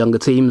coaches in our younger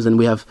teams, and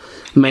we have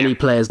many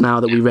players now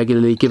that we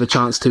regularly give a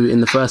chance to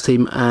in the first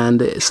team,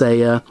 and it's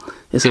a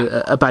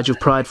badge of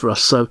pride for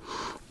us. So.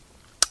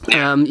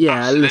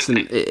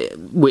 Listen,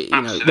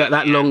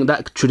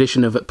 that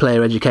tradition of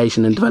player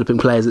education and developing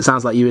players, it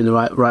sounds like you're in the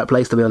right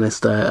place, to be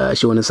honest,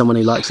 Sean, as someone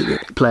who likes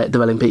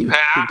developing people.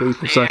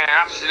 So.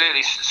 Yeah,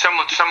 absolutely.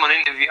 Someone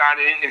I had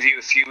an interview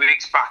a few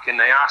weeks back, and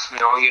they asked me,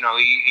 are you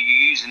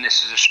using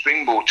this as a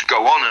springboard to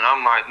go on? And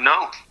I'm like,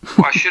 no,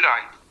 why should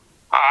I?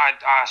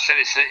 I said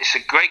it's a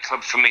great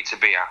club for me to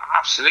be at,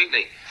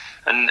 absolutely.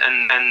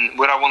 And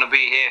would I want to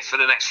be here for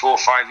the next 4 or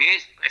 5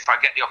 years? If I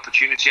get the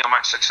opportunity, am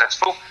I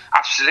successful?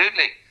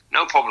 Absolutely,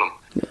 no problem.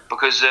 Yeah.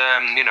 Because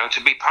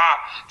to be part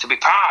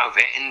of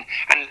it and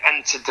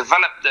to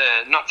develop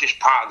not just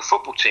part of the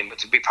football team, but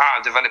to be part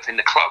of developing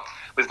the club.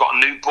 We've got a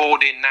new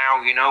board in now.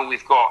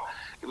 We've got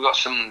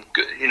some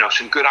good,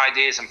 some good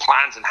ideas and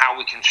plans and how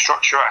we can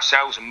structure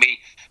ourselves and be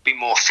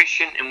more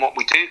efficient in what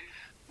we do.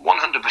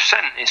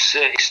 100%.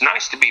 It's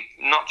nice to be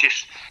not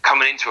just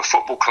coming into a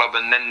football club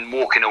and then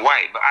walking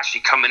away, but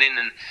actually coming in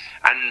and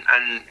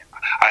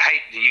I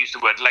hate to use the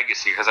word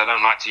legacy because I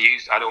don't want to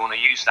use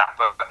that,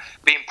 but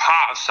being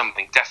part of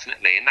something,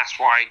 definitely. And that's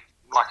why,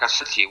 like I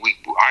said to you,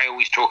 I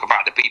always talk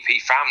about the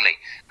BP family,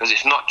 because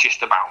it's not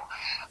just about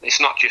the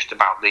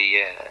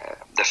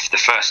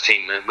first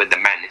team with the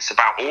men. It's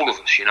about all of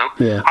us,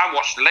 Yeah. I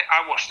watch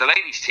the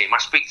ladies team. I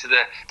speak to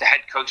the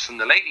head coach from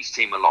the ladies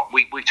team a lot.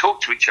 We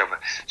talk to each other,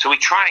 so we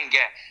try and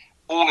get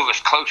all of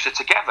us closer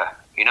together.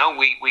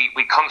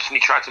 We constantly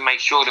try to make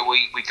sure that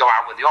we go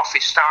out with the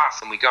office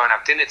staff and we go and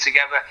have dinner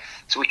together.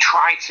 So we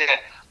try to,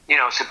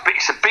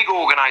 it's a big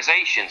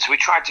organisation. So we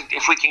try to,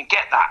 if we can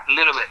get that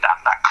little bit,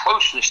 that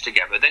closeness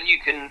together, then you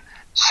can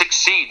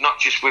succeed not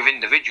just with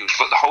individuals,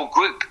 but the whole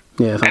group.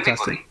 Yeah,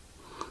 fantastic. Everybody.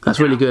 That's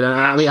really good.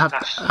 I mean, I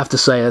have to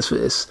say,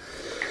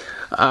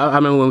 I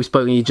remember when we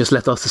spoke and you just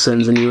left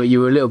Ostersund's and you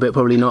were a little bit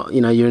probably not,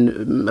 you're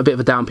in a bit of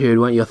a down period,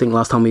 weren't you? I think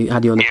last time we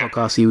had you on the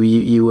podcast,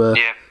 you were.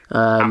 Yeah.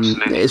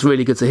 It's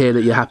really good to hear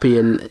that you're happy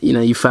and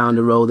you found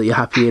a role that you're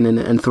happy in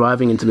and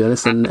thriving in, to be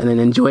honest, and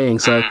enjoying.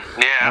 So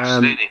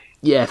absolutely.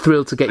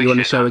 Thrilled to get you on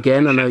the show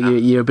again. I know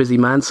you're a busy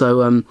man,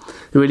 so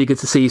really good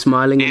to see you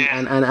smiling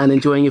and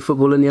enjoying your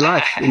football and your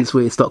life in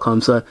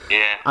Stockholm. So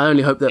I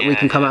only hope that we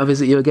can come out and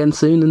visit you again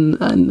soon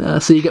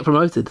and see you get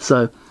promoted.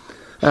 So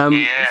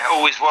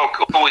always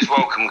welcome, always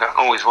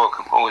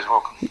welcome.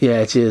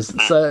 Yeah, cheers.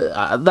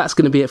 So that's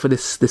going to be it for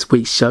this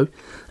week's show.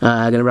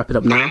 I'm going to wrap it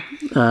up now.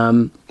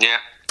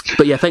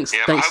 But thanks. I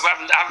hope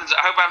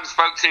I haven't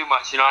spoke too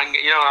much. What I'm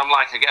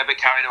like. I get a bit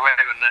carried away.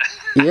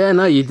 Yeah,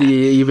 no,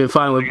 you've been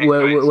fine.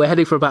 We're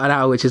heading for about an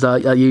hour, which is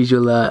our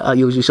usual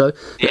show.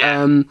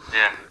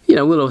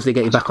 We'll obviously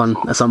get you back on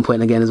at some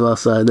point again as well.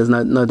 So there's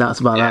no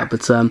doubts about that.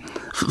 But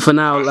for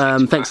now,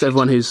 thanks to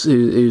everyone who's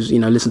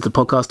listened to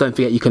the podcast. Don't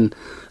forget you can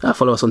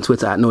follow us on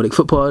Twitter at Nordic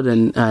Footpod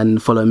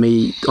and follow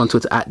me on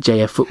Twitter at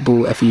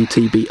JFFootball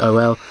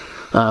FUTBOL.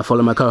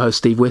 Follow my co-host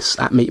Steve Wiss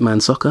at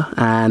Meatman Soccer,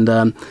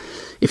 and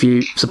if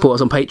you support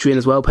us on Patreon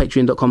as well,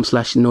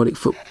 patreon.com/Nordic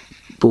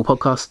Football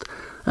Podcast.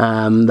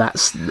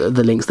 That's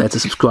the links there to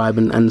subscribe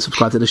and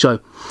subscribe to the show.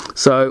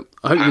 So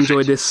I hope you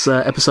enjoyed this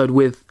episode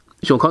with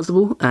Sean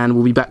Constable, and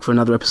we'll be back for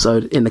another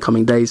episode in the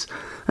coming days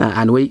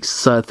and weeks.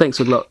 So thanks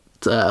a lot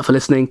for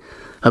listening.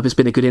 I hope it's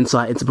been a good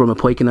insight into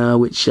Bromma-Poikina,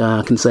 which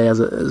I can say, as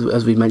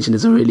we've mentioned,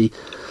 is a really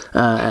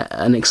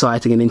an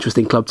exciting and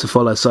interesting club to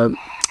follow. So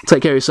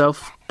take care of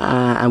yourself,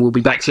 and we'll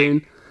be back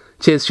soon.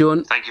 Cheers,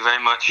 Sean. Thank you very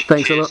much.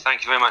 Thanks a lot.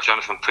 Thank you very much,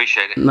 Jonathan.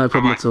 Appreciate it. No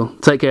problem at all.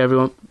 Take care,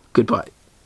 everyone. Goodbye.